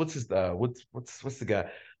 What's the guy?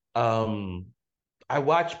 I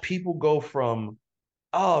watched people go from,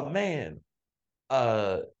 oh man,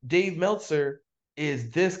 Dave Meltzer is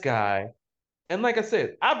this guy. And like I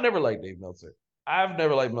said, I've never liked Dave Meltzer. I've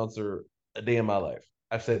never liked Meltzer a day in my life.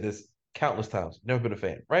 I've said this countless times. Never been a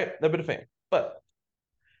fan, right? Never been a fan. But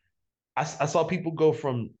I saw people go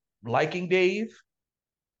from liking Dave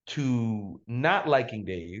to not liking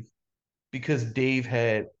Dave because Dave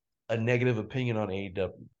had a negative opinion on AEW.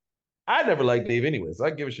 I never liked Dave anyway, so I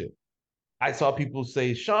give a shit. I saw people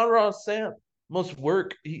say Sean Ross Sapp must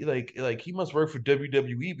work. He must work for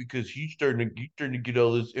WWE because he's starting to get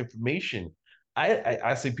all this information.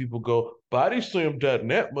 I see people go,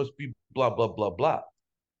 bodyslam.net must be blah blah blah blah.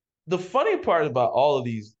 The funny part about all of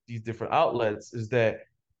these different outlets is that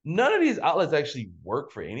none of these outlets actually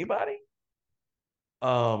work for anybody.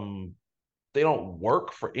 They don't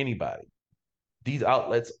work for anybody. These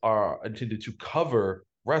outlets are intended to cover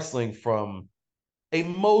wrestling from a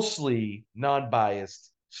mostly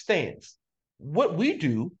non-biased stance. What we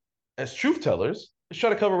do as truth tellers is try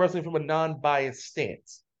to cover wrestling from a non-biased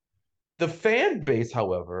stance. The fan base,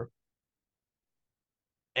 however,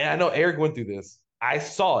 and I know Aric went through this, I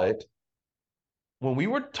saw it when we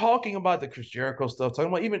were talking about the Chris Jericho stuff,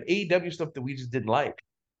 talking about even AEW stuff that we just didn't like.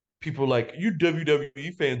 People were like, you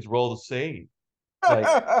WWE fans are all the same.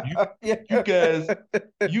 Like, you guys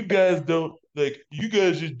don't, like, you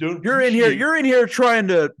guys just don't. You're in here trying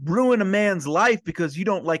to ruin a man's life because you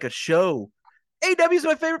don't like a show. AEW is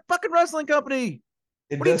my favorite fucking wrestling company.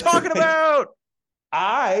 It What are you talking about?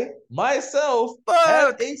 I myself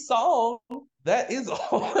have Fuck. a song that is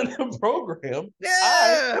on the program.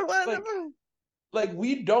 Yeah. Like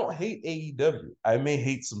we don't hate AEW. I may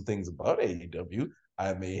hate some things about AEW.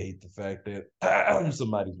 I may hate the fact that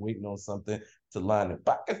somebody's waiting on something to line the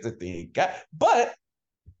pockets that they got, but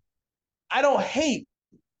I don't hate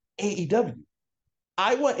AEW.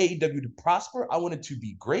 I want AEW to prosper. I want it to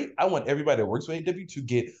be great. I want everybody that works for AEW to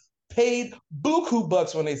get paid buku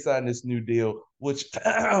bucks when they sign this new deal, which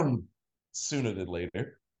sooner than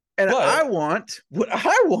later. And But what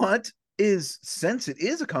I want is, since it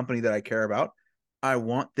is a company that I care about, I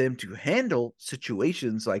want them to handle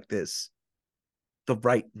situations like this the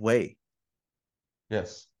right way.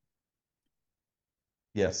 yes.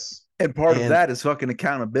 Yes. And part of And that is fucking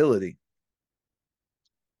accountability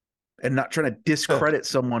and not trying to discredit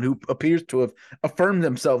someone who appears to have affirmed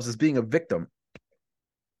themselves as being a victim.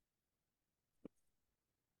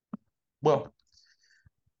 well,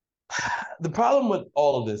 the problem with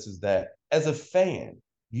all of this is that as a fan,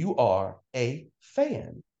 you are a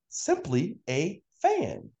fan, simply a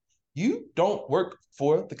fan. You don't work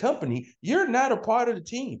for the company. You're not a part of the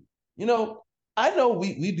team. You know, I know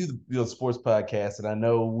we do the sports podcast, and I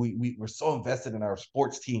know we're so invested in our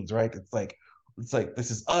sports teams, right? It's like this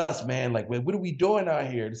is us, man. Like, what are we doing out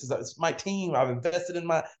here? It's my team. I've invested in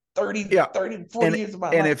my 40 years of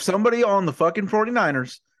my and life. if somebody on the fucking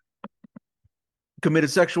 49ers committed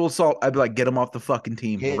sexual assault, I'd be like, get him off the fucking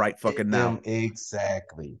team right fucking now.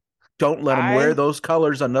 Exactly. Don't let him wear those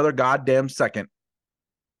colors another goddamn second.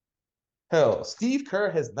 Hell, Steve Kerr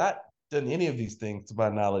has not done any of these things to my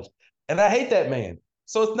knowledge. And I hate that man.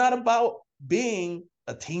 So it's not about being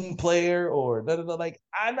a team player or like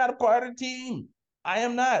I'm not a part of the team. I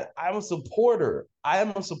am not. I'm a supporter. I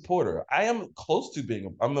am a supporter. I am close to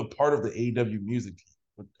being I'm a part of the AEW music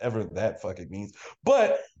team, whatever that fucking means.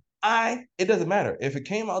 But it doesn't matter. If it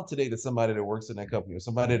came out today that somebody that works in that company or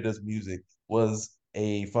somebody that does music was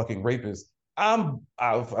a fucking rapist, if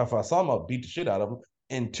I saw him, I'll beat the shit out of him.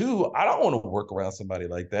 And two, I don't want to work around somebody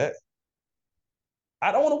like that.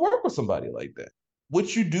 I don't want to work with somebody like that.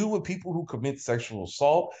 What you do with people who commit sexual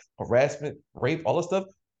assault, harassment, rape, all that stuff,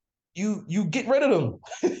 you get rid of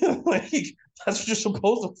them. Like that's what you're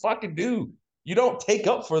supposed to fucking do. You don't take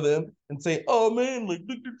up for them and say, "Oh man, like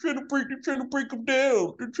they're trying to break them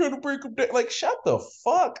down. They're trying to break them down." Like, shut the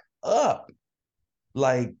fuck up.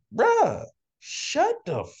 Like, bruh, shut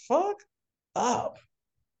the fuck up.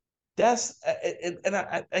 That's and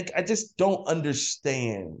I just don't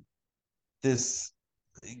understand this,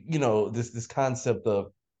 this concept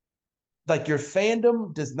of like your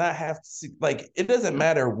fandom does not have to see, like it doesn't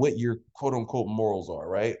matter what your quote unquote morals are,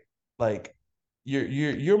 right? Like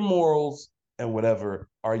your morals and whatever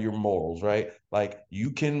are your morals, right? Like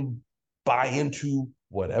you can buy into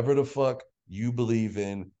whatever the fuck you believe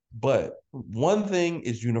in, but one thing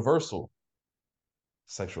is universal: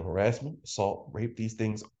 sexual harassment, assault, rape. These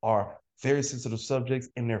things are very sensitive subjects,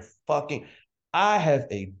 and they're fucking. I have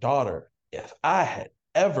a daughter. If I had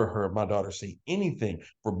ever heard my daughter say anything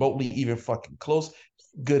remotely even fucking close,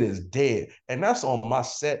 good as dead. And that's on my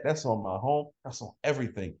set, that's on my home, that's on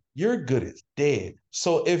everything. You're good as dead.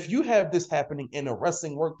 So if you have this happening in a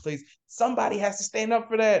wrestling workplace, somebody has to stand up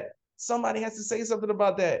for that. Somebody has to say something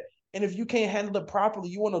about that. And if you can't handle it properly,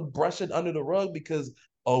 you want to brush it under the rug because,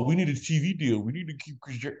 oh, we need a TV deal. We need to keep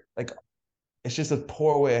like it's just a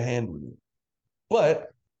poor way of handling it. But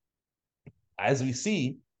as we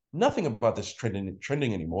see, nothing about this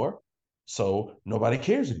trending anymore. So nobody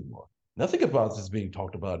cares anymore. Nothing about this is being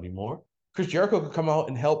talked about anymore. Chris Jericho could come out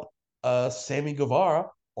and help Sammy Guevara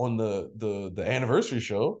on the anniversary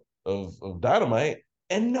show of Dynamite,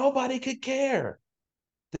 and nobody could care.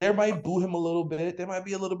 There might boo him a little bit. There might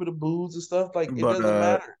be a little bit of boos and stuff. Like it doesn't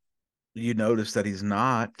matter. You notice that he's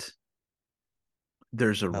not.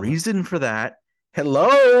 There's a reason for that.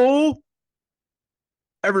 Hello,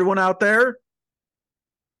 everyone out there.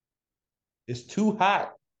 It's too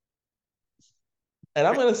hot. And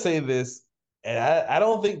I'm going to say this, and I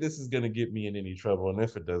don't think this is going to get me in any trouble. And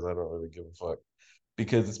if it does, I don't really give a fuck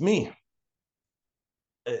because it's me.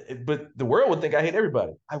 But the world would think I hate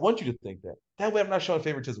everybody. I want you to think that. That way I'm not showing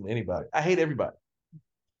favoritism to anybody. I hate everybody.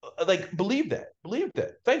 Like, believe that. Believe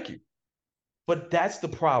that. Thank you. But that's the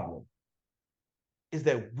problem, is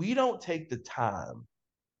that we don't take the time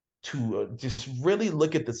to just really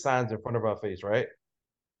look at the signs in front of our face, right?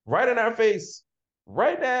 Right in our face,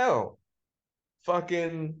 right now.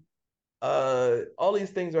 Fucking all these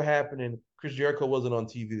things are happening. Chris Jericho wasn't on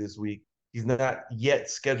TV this week. He's not yet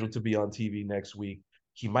scheduled to be on TV next week.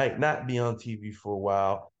 He might not be on TV for a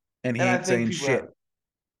while. And he And I ain't think saying people shit.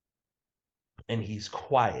 and he's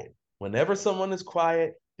quiet. Whenever someone is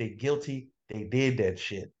quiet, they guilty. They did that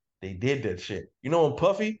shit. They did that shit. You know, when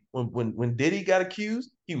Puffy, when Diddy got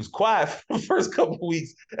accused, he was quiet for the first couple of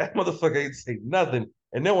weeks. That motherfucker ain't say nothing.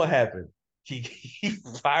 And then what happened? He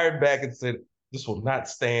fired back and said, "This will not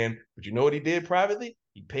stand." But you know what he did privately?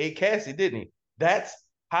 He paid Cassie, didn't he? That's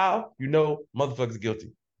how you know motherfuckers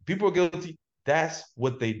guilty. People are guilty. That's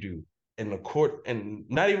what they do in the court, and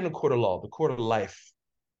not even the court of law, the court of life.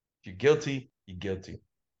 If you're guilty, you're guilty.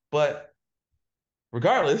 But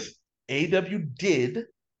regardless, AEW did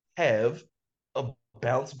have a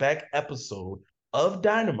bounce back episode of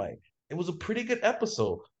Dynamite. It was a pretty good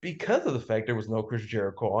episode because of the fact there was no Chris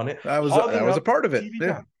Jericho on it, That hogging was a up part of it. TV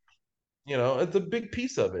Yeah. time. You know, it's a big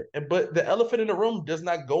piece of it. But the elephant in the room does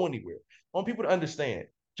not go anywhere. I want people to understand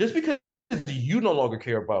just because you no longer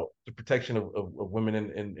care about the protection of women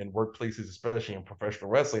in workplaces, especially in professional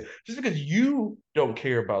wrestling, just because you don't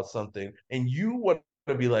care about something and you want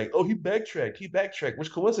to be like, oh, he backtracked,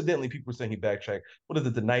 which coincidentally people are saying he backtracked. What is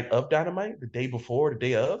it, the night of Dynamite, the day before, the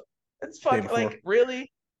day of? That's Day fucking before. like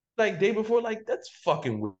really, like day before, like that's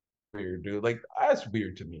fucking weird, dude. Like that's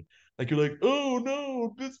weird to me. Like you're like, oh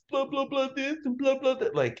no, this blah blah blah this and blah blah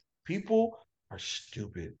that. Like people are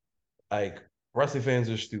stupid. Like wrestling fans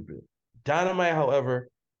are stupid. Dynamite, however,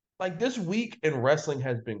 like this week in wrestling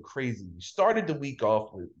has been crazy. We started the week off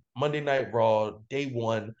with Monday Night Raw, day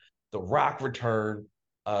one, The Rock returned,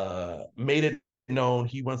 made it known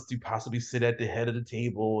he wants to possibly sit at the head of the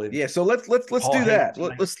table. And Yeah, so let's Paul do that.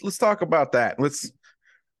 Heyman's like, Let's talk about that. What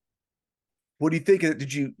do you think of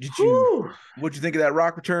it? whew, What'd you think of that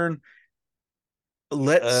Rock return?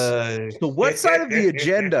 Let's uh, so what side of the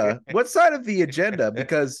agenda? What side of the agenda?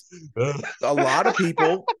 Because a lot of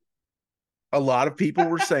people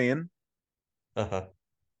were saying uh-huh.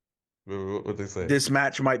 What they say? this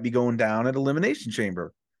match might be going down at Elimination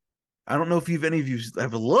Chamber. I don't know if any of you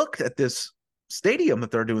have looked at this stadium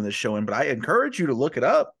that they're doing this show in, but I encourage you to look it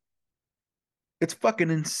up. It's fucking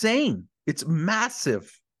insane. It's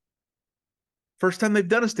massive. First time they've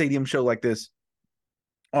done a stadium show like this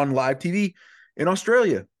on live TV in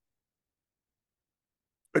Australia.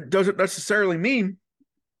 It doesn't necessarily mean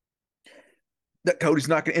that Cody's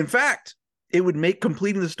not going to. In fact, it would make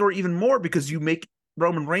completing the story even more because you make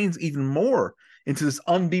Roman Reigns even more into this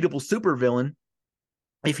unbeatable supervillain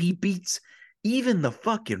if he beats even the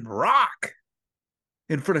fucking Rock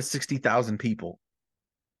in front of 60,000 people.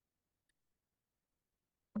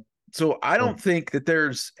 So I don't think that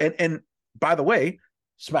there's and by the way,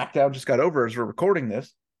 SmackDown just got over as we're recording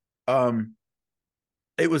this.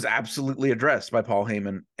 It was absolutely addressed by Paul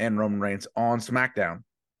Heyman and Roman Reigns on SmackDown.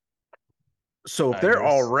 So if they're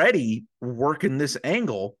already working this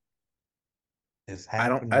angle, it's I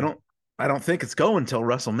happening. I don't think it's going until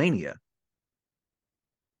WrestleMania.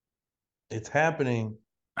 It's happening.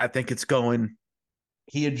 I think it's going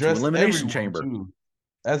He to addressed Elimination everyone Chamber. too.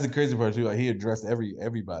 That's the crazy part too. Like, he addressed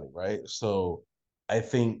everybody, right? So I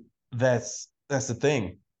think that's the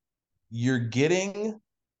thing. You're getting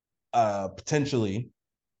potentially,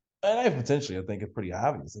 and I potentially, I think it's pretty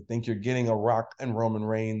obvious. I think you're getting a Rock and Roman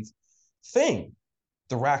Reigns thing.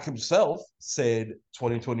 The Rock himself said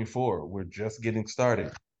 2024, we're just getting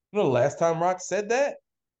started. You know, the last time Rock said that?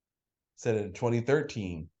 Said it in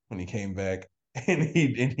 2013 when he came back. And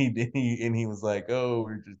he was like, "Oh,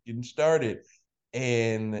 we're just getting started."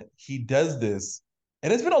 And he does this,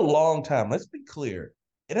 and it's been a long time. Let's be clear.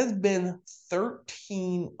 It has been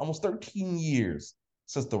 13, almost 13 years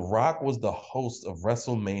since The Rock was the host of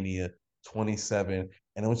WrestleMania 27.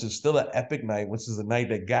 And it was just still an epic night, which is a night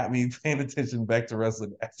that got me paying attention back to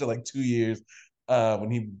wrestling after like 2 years. When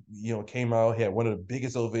he, came out, he had one of the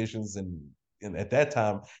biggest ovations and at that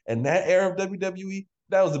time, and that era of WWE,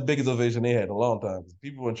 that was the biggest ovation they had in a long time.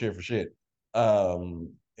 People weren't cheering for shit.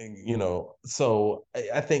 So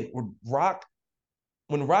I think when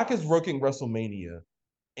Rock is working WrestleMania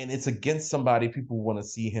and it's against somebody people want to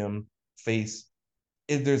see him face,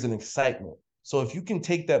 if there's an excitement. So if you can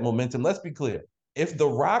take that momentum, let's be clear. If the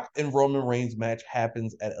Rock and Roman Reigns match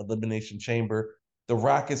happens at Elimination Chamber, the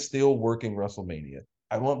Rock is still working WrestleMania.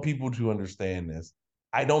 I want people to understand this.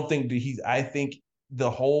 I don't think that I think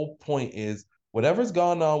the whole point is whatever's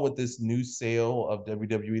gone on with this new sale of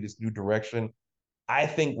WWE, this new direction, I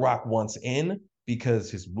think Rock wants in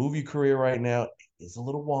because his movie career right now is a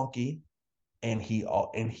little wonky, and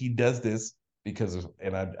he does this because of,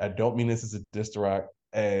 and I don't mean this as a diss to Rock,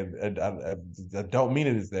 and I don't mean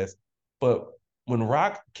it as this, but when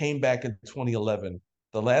Rock came back in 2011,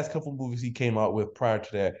 the last couple movies he came out with prior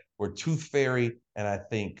to that were Tooth Fairy and I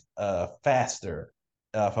think Faster.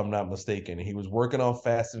 if I'm not mistaken. He was working on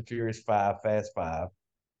Fast and Furious 5, Fast 5,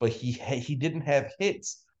 but he didn't have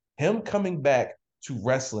hits. Him coming back to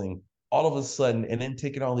wrestling all of a sudden and then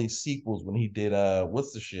taking all these sequels when he did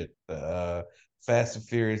what's the shit? Fast and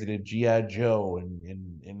Furious, he did G.I. Joe and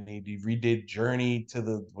he redid Journey to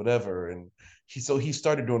the whatever. And he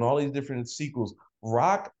started doing all these different sequels.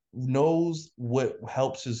 Rock knows what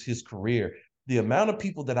helps his career. The amount of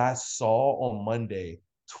people that I saw on Monday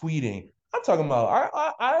tweeting, I'm talking about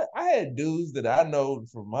I had dudes that I know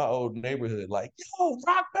from my old neighborhood, like, yo,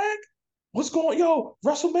 Rock back. What's going, yo,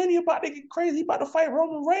 WrestleMania about to get crazy, he about to fight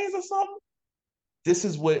Roman Reigns or something. This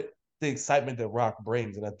is what the excitement that Rock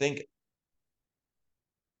brings. And I think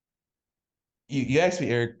you asked me,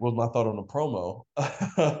 Aric, what was my thought on the promo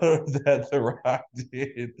that The Rock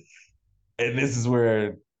did. And this is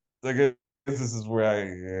where, like, this is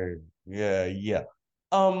where yeah.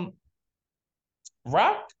 Um,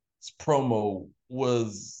 Rock's promo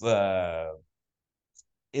was,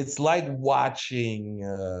 it's like watching,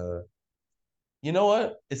 you know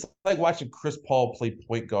what? It's like watching Chris Paul play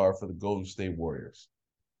point guard for the Golden State Warriors.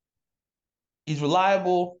 He's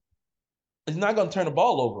reliable. He's not going to turn the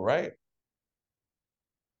ball over, right?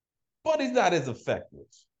 But he's not as effective.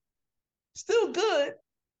 Still good,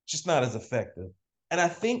 just not as effective. And I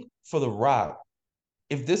think for The Rock,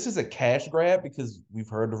 if this is a cash grab, because we've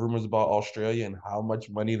heard the rumors about Australia and how much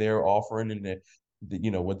money they're offering and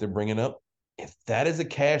what they're bringing up, if that is a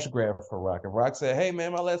cash grab for Rock, and Rock said, hey,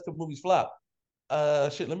 man, my last couple movies flop,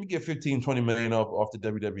 shit, let me get 15, 20 million off the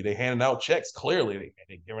WWE. They handing out checks, clearly.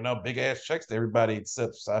 They're giving out big-ass checks to everybody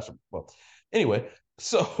except Sasha. Well, anyway,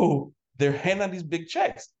 so they're handing out these big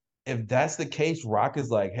checks. If that's the case, Rock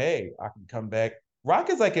is like, hey, I can come back.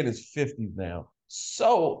 Rock is like in his 50s now.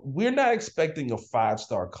 So we're not expecting a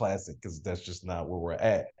 5-star classic because that's just not where we're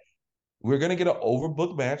at. We're going to get an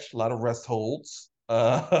overbooked match, a lot of rest holds. He's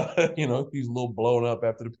a little blown up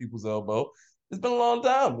after the people's elbow. It's been a long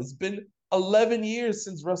time. It's been 11 years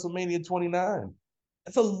since WrestleMania 29.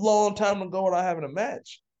 That's a long time to go without having a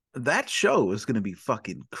match. That show is going to be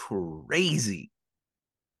fucking crazy.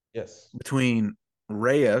 Yes. Between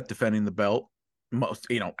Rhea defending the belt,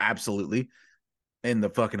 absolutely, in the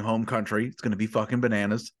fucking home country, it's going to be fucking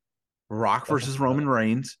bananas. Rock versus Roman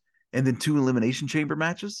Reigns, and then 2 Elimination Chamber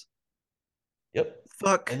matches. Yep.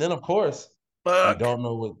 Fuck. And then, of course, we don't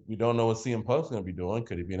know what CM Punk's going to be doing.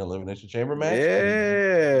 Could he be an Elimination Chamber match?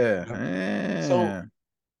 Yeah. So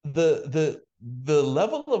the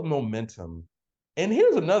level of momentum. And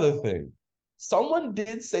here's another thing. Someone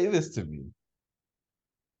did say this to me.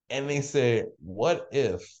 And they said, what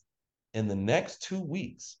if in the next 2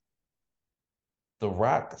 weeks, The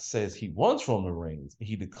Rock says he wants Roman Reigns,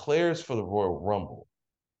 he declares for the Royal Rumble?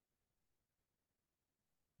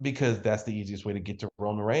 Because that's the easiest way to get to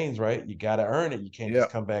Roman Reigns, right? You got to earn it. You can't just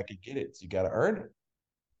come back and get it. So you got to earn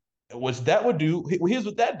it. Which that would do. Here's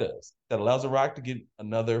what that does. That allows The Rock to get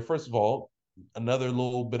first of all, another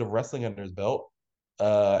little bit of wrestling under his belt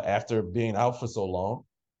after being out for so long.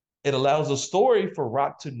 It allows a story for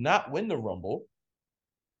Rock to not win the Rumble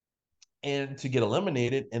and to get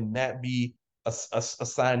eliminated, and that be a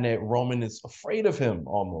sign that Roman is afraid of him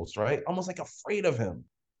almost, right? Almost like afraid of him.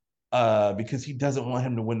 Because he doesn't want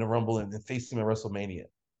him to win the Rumble and then face him at WrestleMania.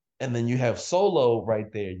 And then you have Solo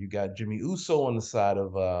right there. You got Jimmy Uso on the side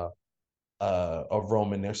of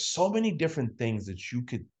Roman. There's so many different things that you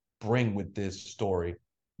could bring with this story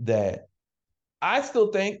that I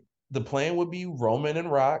still think the plan would be Roman and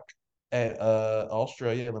Rock at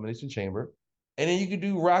Australia Elimination Chamber. And then you could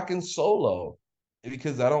do Rock and Solo,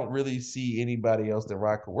 because I don't really see anybody else that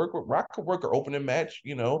Rock could work with. Rock could work an opening match,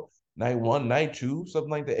 night 1, night 2, something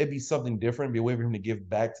like that. It'd be something different, be a way for him to give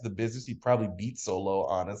back to the business. He'd probably beat Solo,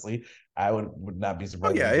 honestly. I would not be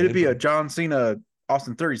surprised. Oh, yeah, it'd be a John Cena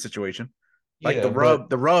Austin Theory situation. Like, yeah,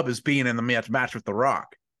 the rub is being in the match with The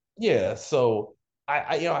Rock. Yeah, so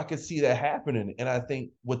I could see that happening. And I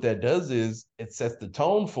think what that does is it sets the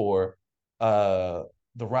tone for The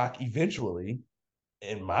Rock eventually,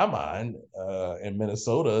 in my mind, in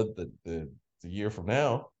Minnesota, the year from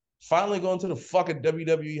now, finally going to the fucking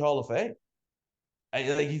WWE Hall of Fame.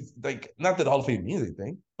 He's like, not that the Hall of Fame means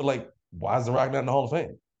anything, but like, why is The Rock not in the Hall of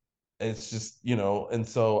Fame? It's just, and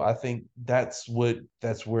so I think that's where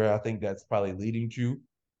I think that's probably leading to.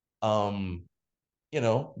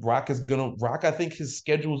 Rock, I think his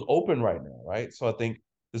schedule is open right now, right? So I think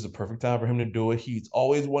this is a perfect time for him to do it. He's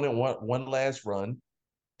always wanted one last run,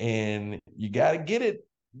 and you got to get it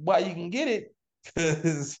while you can get it,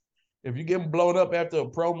 because if you're getting blown up after a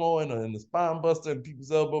promo and the spine buster and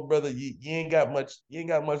people's elbow, brother, you ain't got much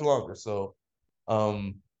longer. So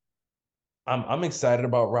I'm excited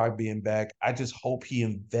about Rock being back. I just hope he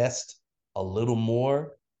invests a little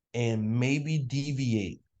more and maybe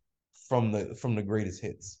deviate from the greatest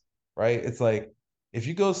hits. Right? It's like if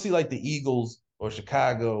you go see like the Eagles or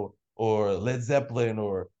Chicago or Led Zeppelin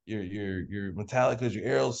or your Metallicas, your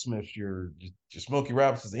Aerosmiths, your Smokey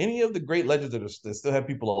Robinsons, any of the great legends that still have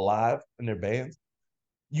people alive in their bands,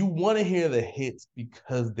 you want to hear the hits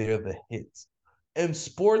because they're the hits. In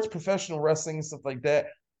sports, professional wrestling, and stuff like that,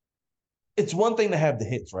 it's one thing to have the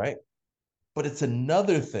hits, right? But it's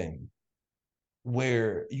another thing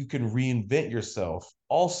where you can reinvent yourself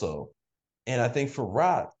also. And I think for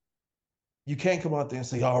Rock, you can't come out there and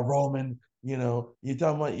say, "Oh, Roman, you're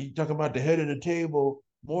talking about the head of the table,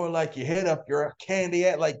 more like your head up your candy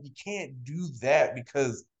at." Like you can't do that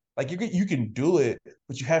because like you can do it,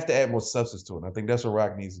 but you have to add more substance to it. And I think that's what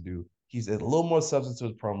Rock needs to do. He's a little more substance to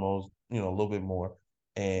his promos, a little bit more,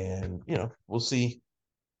 and we'll see.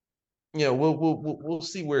 We'll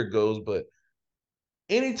see where it goes. But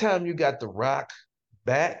anytime you got The Rock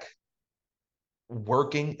back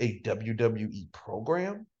working a WWE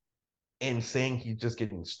program and saying he's just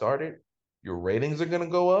getting started, your ratings are going to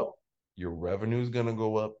go up, your revenue is going to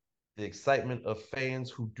go up, the excitement of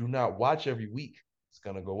fans who do not watch every week is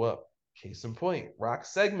going to go up. Case in point, Rock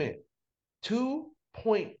segment,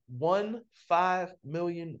 2.15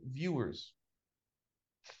 million viewers,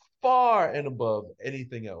 far and above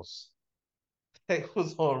anything else that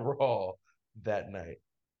was on Raw that night.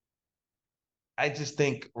 I just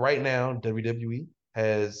think right now WWE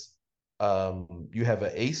has you have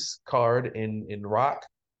an ace card in Rock.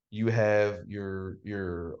 You have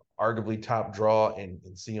your arguably top draw in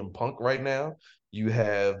CM Punk right now. You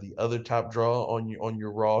have the other top draw on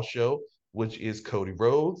your Raw show, which is Cody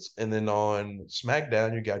Rhodes, and then on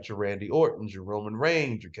SmackDown you got your Randy Ortons, your Roman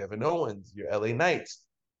Reigns, your Kevin Owens, your LA Knights.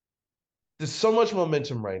 There's so much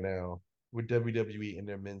momentum right now with WWE in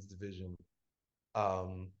their men's division.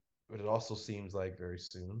 But it also seems like very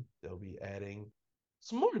soon they'll be adding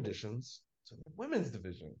some more additions to the women's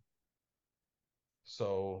division.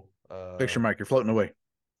 So, Picture Mike, you're floating away.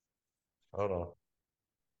 hold on.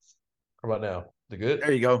 How about now? The good?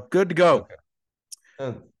 There you go. Good to go.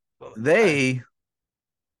 Okay.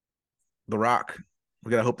 The Rock,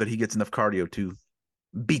 we gotta hope that he gets enough cardio to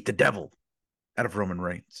beat the devil out of Roman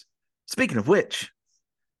Reigns. Speaking of which,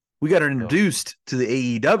 we got introduced to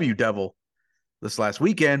the AEW devil this last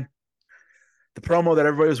weekend. The promo that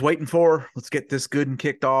everybody was waiting for. Let's get this good and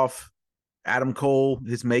kicked off. Adam Cole,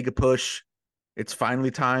 his mega push. It's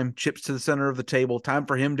finally time. Chips to the center of the table. Time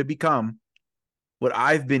for him to become what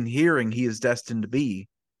I've been hearing he is destined to be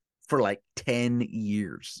for like 10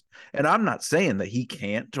 years. And I'm not saying that he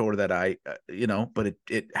can't or that but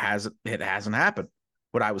it hasn't happened.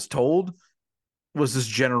 What I was told was this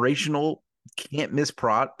generational can't miss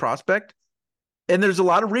prospect. And there's a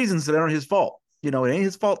lot of reasons that aren't his fault. It ain't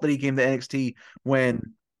his fault that he came to NXT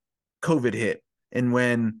when COVID hit and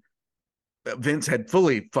when Vince had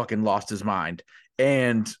fully fucking lost his mind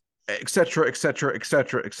and et cetera, et cetera, et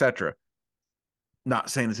cetera, et cetera. Not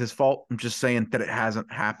saying it's his fault. I'm just saying that it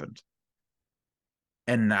hasn't happened.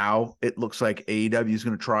 And now it looks like AEW is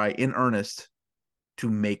going to try in earnest to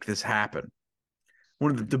make this happen.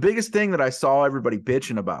 One of the biggest thing that I saw everybody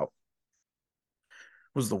bitching about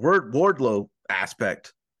was the word Wardlow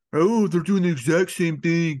aspect. Oh, they're doing the exact same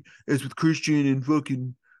thing as with Christian and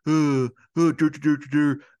fucking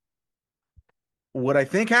What I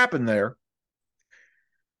think happened there,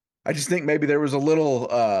 I just think maybe there was a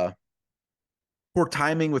little poor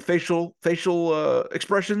timing with facial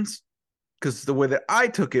expressions, because the way that I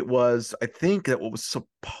took it was, I think that what was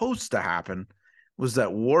supposed to happen was that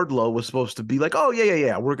Wardlow was supposed to be like, oh,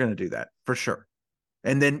 yeah, we're going to do that for sure.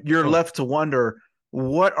 And then you're left to wonder,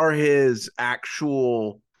 what are his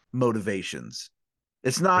actual motivations?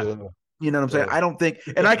 It's not, you know what I'm saying? I don't think,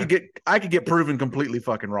 and I could get proven completely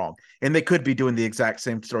fucking wrong. And they could be doing the exact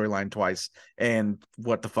same storyline twice. And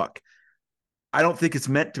what the fuck? I don't think it's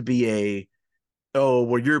meant to be oh,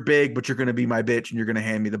 well, you're big, but you're going to be my bitch and you're going to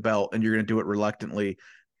hand me the belt and you're going to do it reluctantly.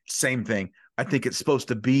 Same thing. I think it's supposed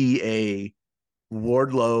to be a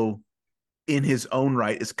Wardlow in his own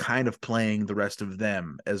right is kind of playing the rest of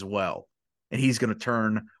them as well. And he's going to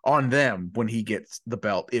turn on them when he gets the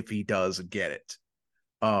belt, if he does get it.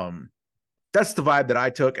 That's the vibe that I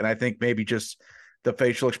took. And I think maybe just the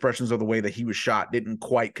facial expressions or the way that he was shot didn't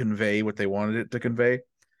quite convey what they wanted it to convey.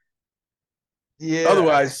 Yeah.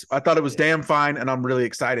 Otherwise, I thought it was damn fine, and I'm really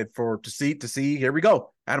excited to see. Here we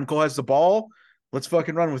go. Adam Cole has the ball. Let's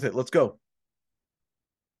fucking run with it. Let's go.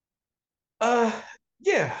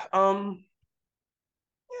 Yeah.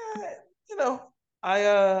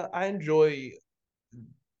 I enjoy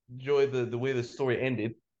enjoy the way the story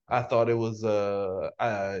ended. I thought it was the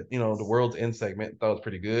World's End segment. Thought it was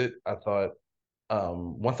pretty good. I thought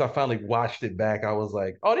once I finally watched it back, I was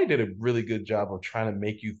like, oh, they did a really good job of trying to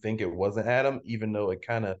make you think it wasn't Adam, even though it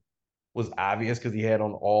kind of was obvious because he had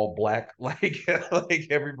on all black like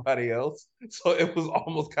everybody else. So it was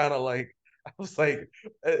almost kind of like I was like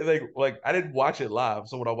I didn't watch it live.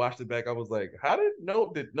 So when I watched it back, I was like,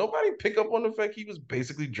 did nobody pick up on the fact he was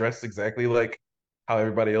basically dressed exactly like how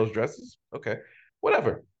everybody else dresses? Okay,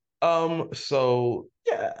 whatever. So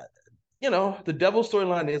yeah, the Devil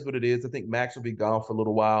storyline is what it is. I think Max will be gone for a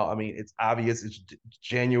little while. I mean, it's obvious. It's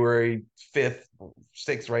January 5th,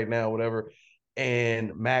 6th right now, whatever.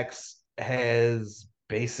 And Max has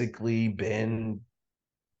basically been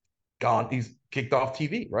gone. He's kicked off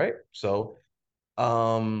TV, right? So,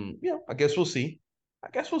 I guess we'll see. I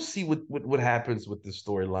guess we'll see what happens with this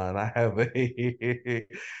storyline. I have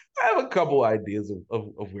I have a couple ideas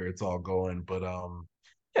of where it's all going, but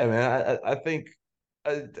yeah, man, I think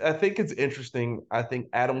it's interesting. I think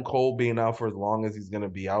Adam Cole being out for as long as he's going to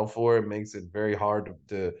be out for it makes it very hard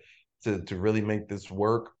to really make this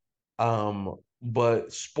work.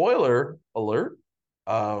 But spoiler alert,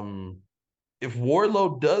 um, if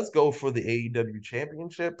Wardlow does go for the AEW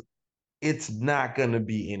championship, it's not going to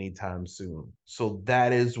be anytime soon. So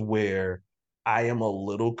that is where I am a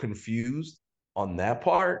little confused on that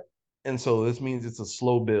part. And so this means it's a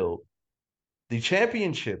slow build. The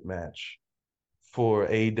championship match for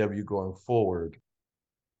AEW going forward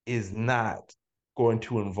is not going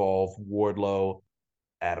to involve Wardlow,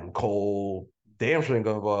 Adam Cole, damn sure ain't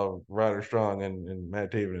going to involve Ryder Strong and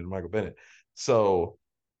Matt Taven and Michael Bennett. So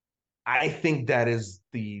I think that is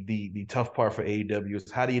the tough part for AEW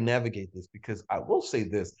is how do you navigate this? Because I will say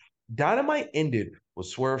this, Dynamite ended with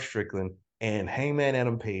Swerve Strickland and Hangman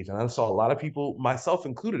Adam Page. And I saw a lot of people, myself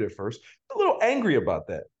included at first, a little angry about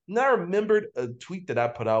that. And I remembered a tweet that I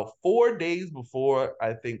put out 4 days before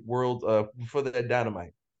I think before that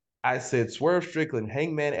Dynamite. I said Swerve Strickland,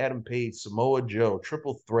 Hangman Adam Page, Samoa Joe,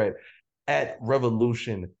 triple threat at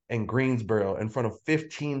Revolution in Greensboro in front of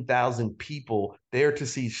 15,000 people there to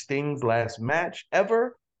see Sting's last match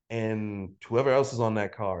ever and whoever else is on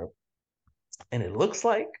that card. And it looks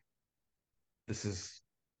like this is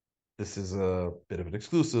a bit of an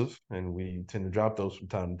exclusive, and we tend to drop those from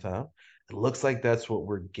time to time. It looks like that's what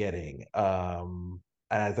we're getting. And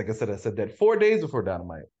like I said that 4 days before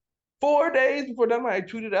Dynamite. 4 days before Dynamite, I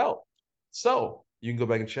tweeted out. So you can go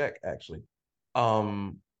back and check, actually.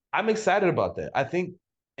 I'm excited about that. I think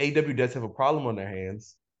AEW does have a problem on their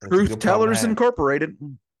hands. Truth Tellers Incorporated.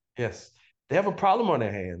 Yes, they have a problem on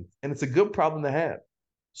their hands, and it's a good problem to have.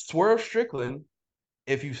 Swerve Strickland,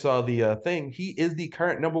 if you saw the thing, he is the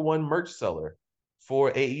current #1 merch seller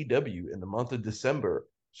for AEW in the month of December.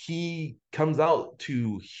 He comes out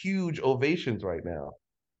to huge ovations right now.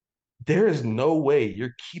 There is no way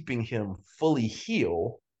you're keeping him fully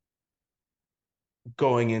heel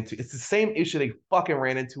going into it's the same issue they fucking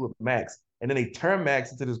ran into with Max. And then they turn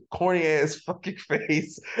Max into this corny ass fucking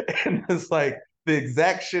face. And it's like the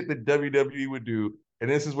exact shit that WWE would do. And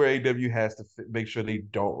this is where AEW has to make sure they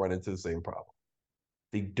don't run into the same problem.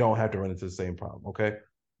 They don't have to run into the same problem. Okay.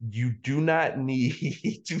 You do not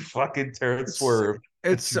need to fucking turn Swerve.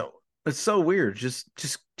 It's so weird. Just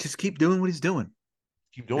keep doing what he's doing.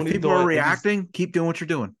 Keep doing if what he's people doing. are reacting, keep doing what you're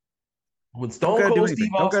doing. When Stone Cold Steve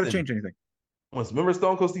Austin, don't got to change anything. Remember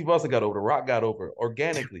Stone Cold Steve Austin got over, The Rock got over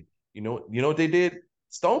organically. You know what they did?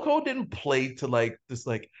 Stone Cold didn't play to like this,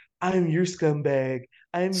 like, I'm your scumbag.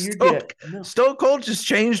 I'm your get. No. Stone Cold just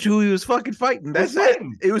changed who he was fucking fighting. That's it.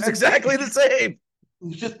 It was exactly the same.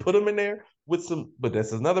 You just put him in there with some, but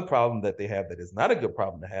that's another problem that they have that is not a good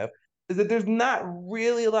problem to have, is that there's not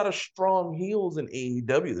really a lot of strong heels in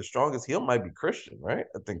AEW. The strongest heel might be Christian, right?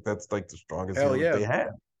 I think that's like the strongest heel that they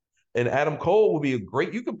have. And Adam Cole would be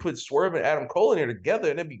you could put Swerve and Adam Cole in there together,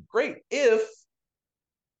 and it'd be great if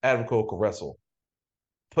Adam Cole could wrestle.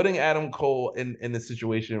 Putting Adam Cole in the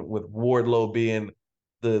situation with Wardlow being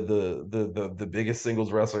the biggest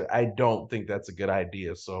singles wrestler, I don't think that's a good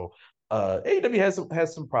idea. So AEW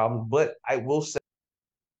has some problems, but I will say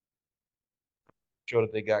show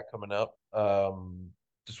that they got coming up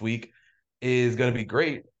this week is going to be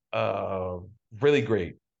great, really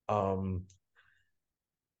great.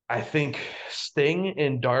 I think Sting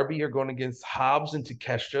and Darby are going against Hobbs and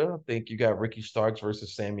Takeshita. I think you got Ricky Starks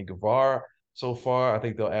versus Sammy Guevara so far. I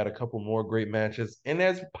think they'll add a couple more great matches. And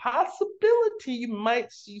there's possibility you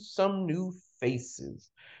might see some new faces.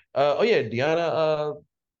 Deanna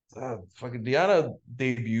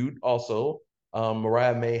debuted also.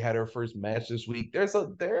 Mariah May had her first match this week. There's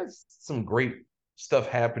some great stuff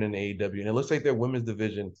happening in AEW. And it looks like their women's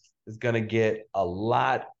division is going to get a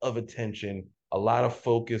lot of attention, a lot of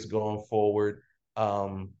focus going forward.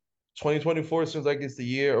 2024 seems like it's the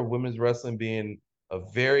year of women's wrestling being a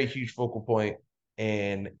very huge focal point,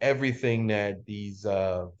 and everything that these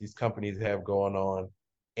companies have going on.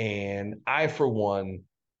 And I, for one,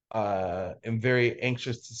 am very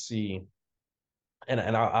anxious to see, and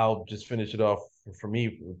I'll just finish it off for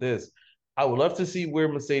me with this. I would love to see where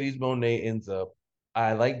Mercedes Moné ends up.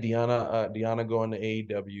 I like Deanna going to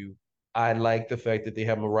AEW. I like the fact that they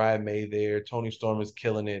have Mariah May there. Toni Storm is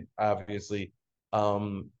killing it, obviously.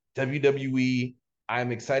 WWE,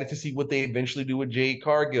 I'm excited to see what they eventually do with Jade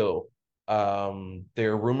Cargill.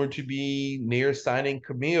 They're rumored to be near signing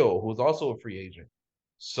Camille, who's also a free agent.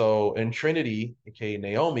 So, and Trinity, aka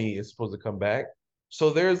Naomi, is supposed to come back. So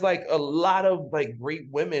there's like a lot of like great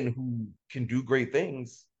women who can do great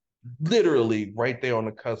things, literally right there on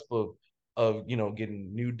the cusp of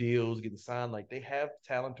getting new deals, getting signed. Like, they have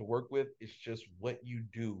talent to work with. It's just what you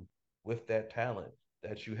do with that talent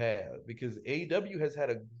that you have, because AEW has had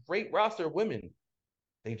a great roster of women.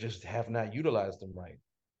 They just have not utilized them right.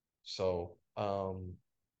 So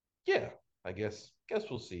yeah, I guess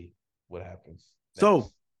we'll see what happens next.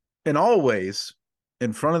 So, in all ways,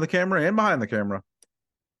 in front of the camera and behind the camera,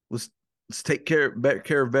 let's take care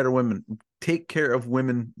of better women. Take care of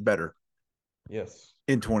women better. Yes.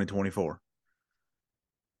 In 2024.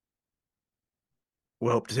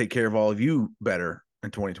 We'll hope to take care of all of you better in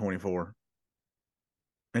 2024.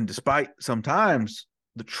 And despite sometimes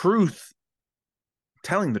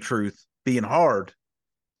telling the truth being hard,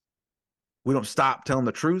 we don't stop telling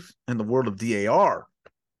the truth, and the world of DAR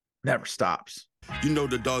never stops. You know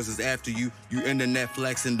the dogs is after you. You internet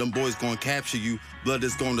flexing, them boys gonna capture you. Blood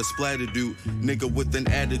is gonna splatter, dude. Nigga with an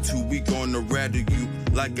attitude, we gonna rattle you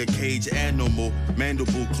like a cage animal,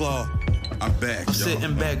 mandible claw. I'm back, I'm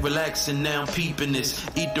sitting back, relaxing, now I'm peeping this.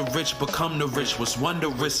 Eat the rich, become the rich. What's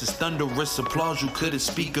wondrous is thunderous applause, you couldn't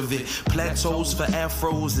speak of it. Plateaus for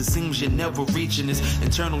afros, it seems you're never reaching this.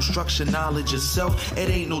 Internal structure, knowledge itself, it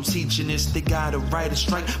ain't no teaching this. They gotta write a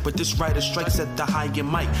strike, but this writer strikes at the higher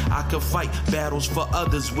mic. I could fight battles for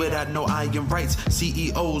others without no iron rights.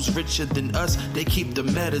 CEOs richer than us, they keep the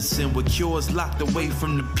medicine with cures locked away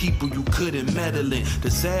from the people you couldn't meddle in. The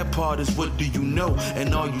sad part is, what do you know?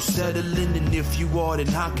 And are you settling? And if you are, then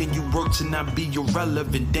how can you work to not be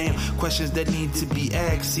irrelevant? Damn, questions that need to be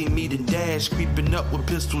asked. See me the dash, creeping up with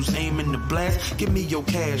pistols aiming to blast. Give me your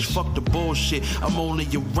cash, fuck the bullshit. I'm only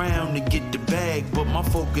around to get the bag, but my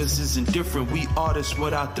focus isn't different. We artists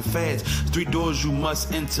without the fads. 3 doors you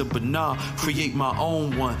must enter, but nah, create my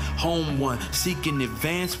own one, home one. Seeking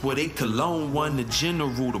advance where they cologne one. The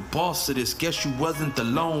general, the boss of this, guess you wasn't the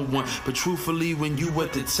lone one. But truthfully, when you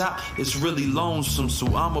at the top, it's really lonesome. So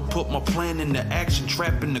I'ma put my plan in the action,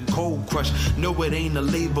 trap in the cold crush. No, it ain't a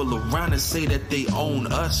label around to say that they own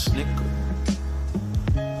us, nigga.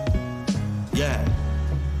 Yeah.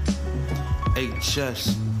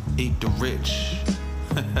 HS, eat the rich.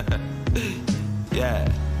 Yeah.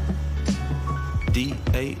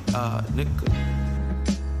 DAR, nigga.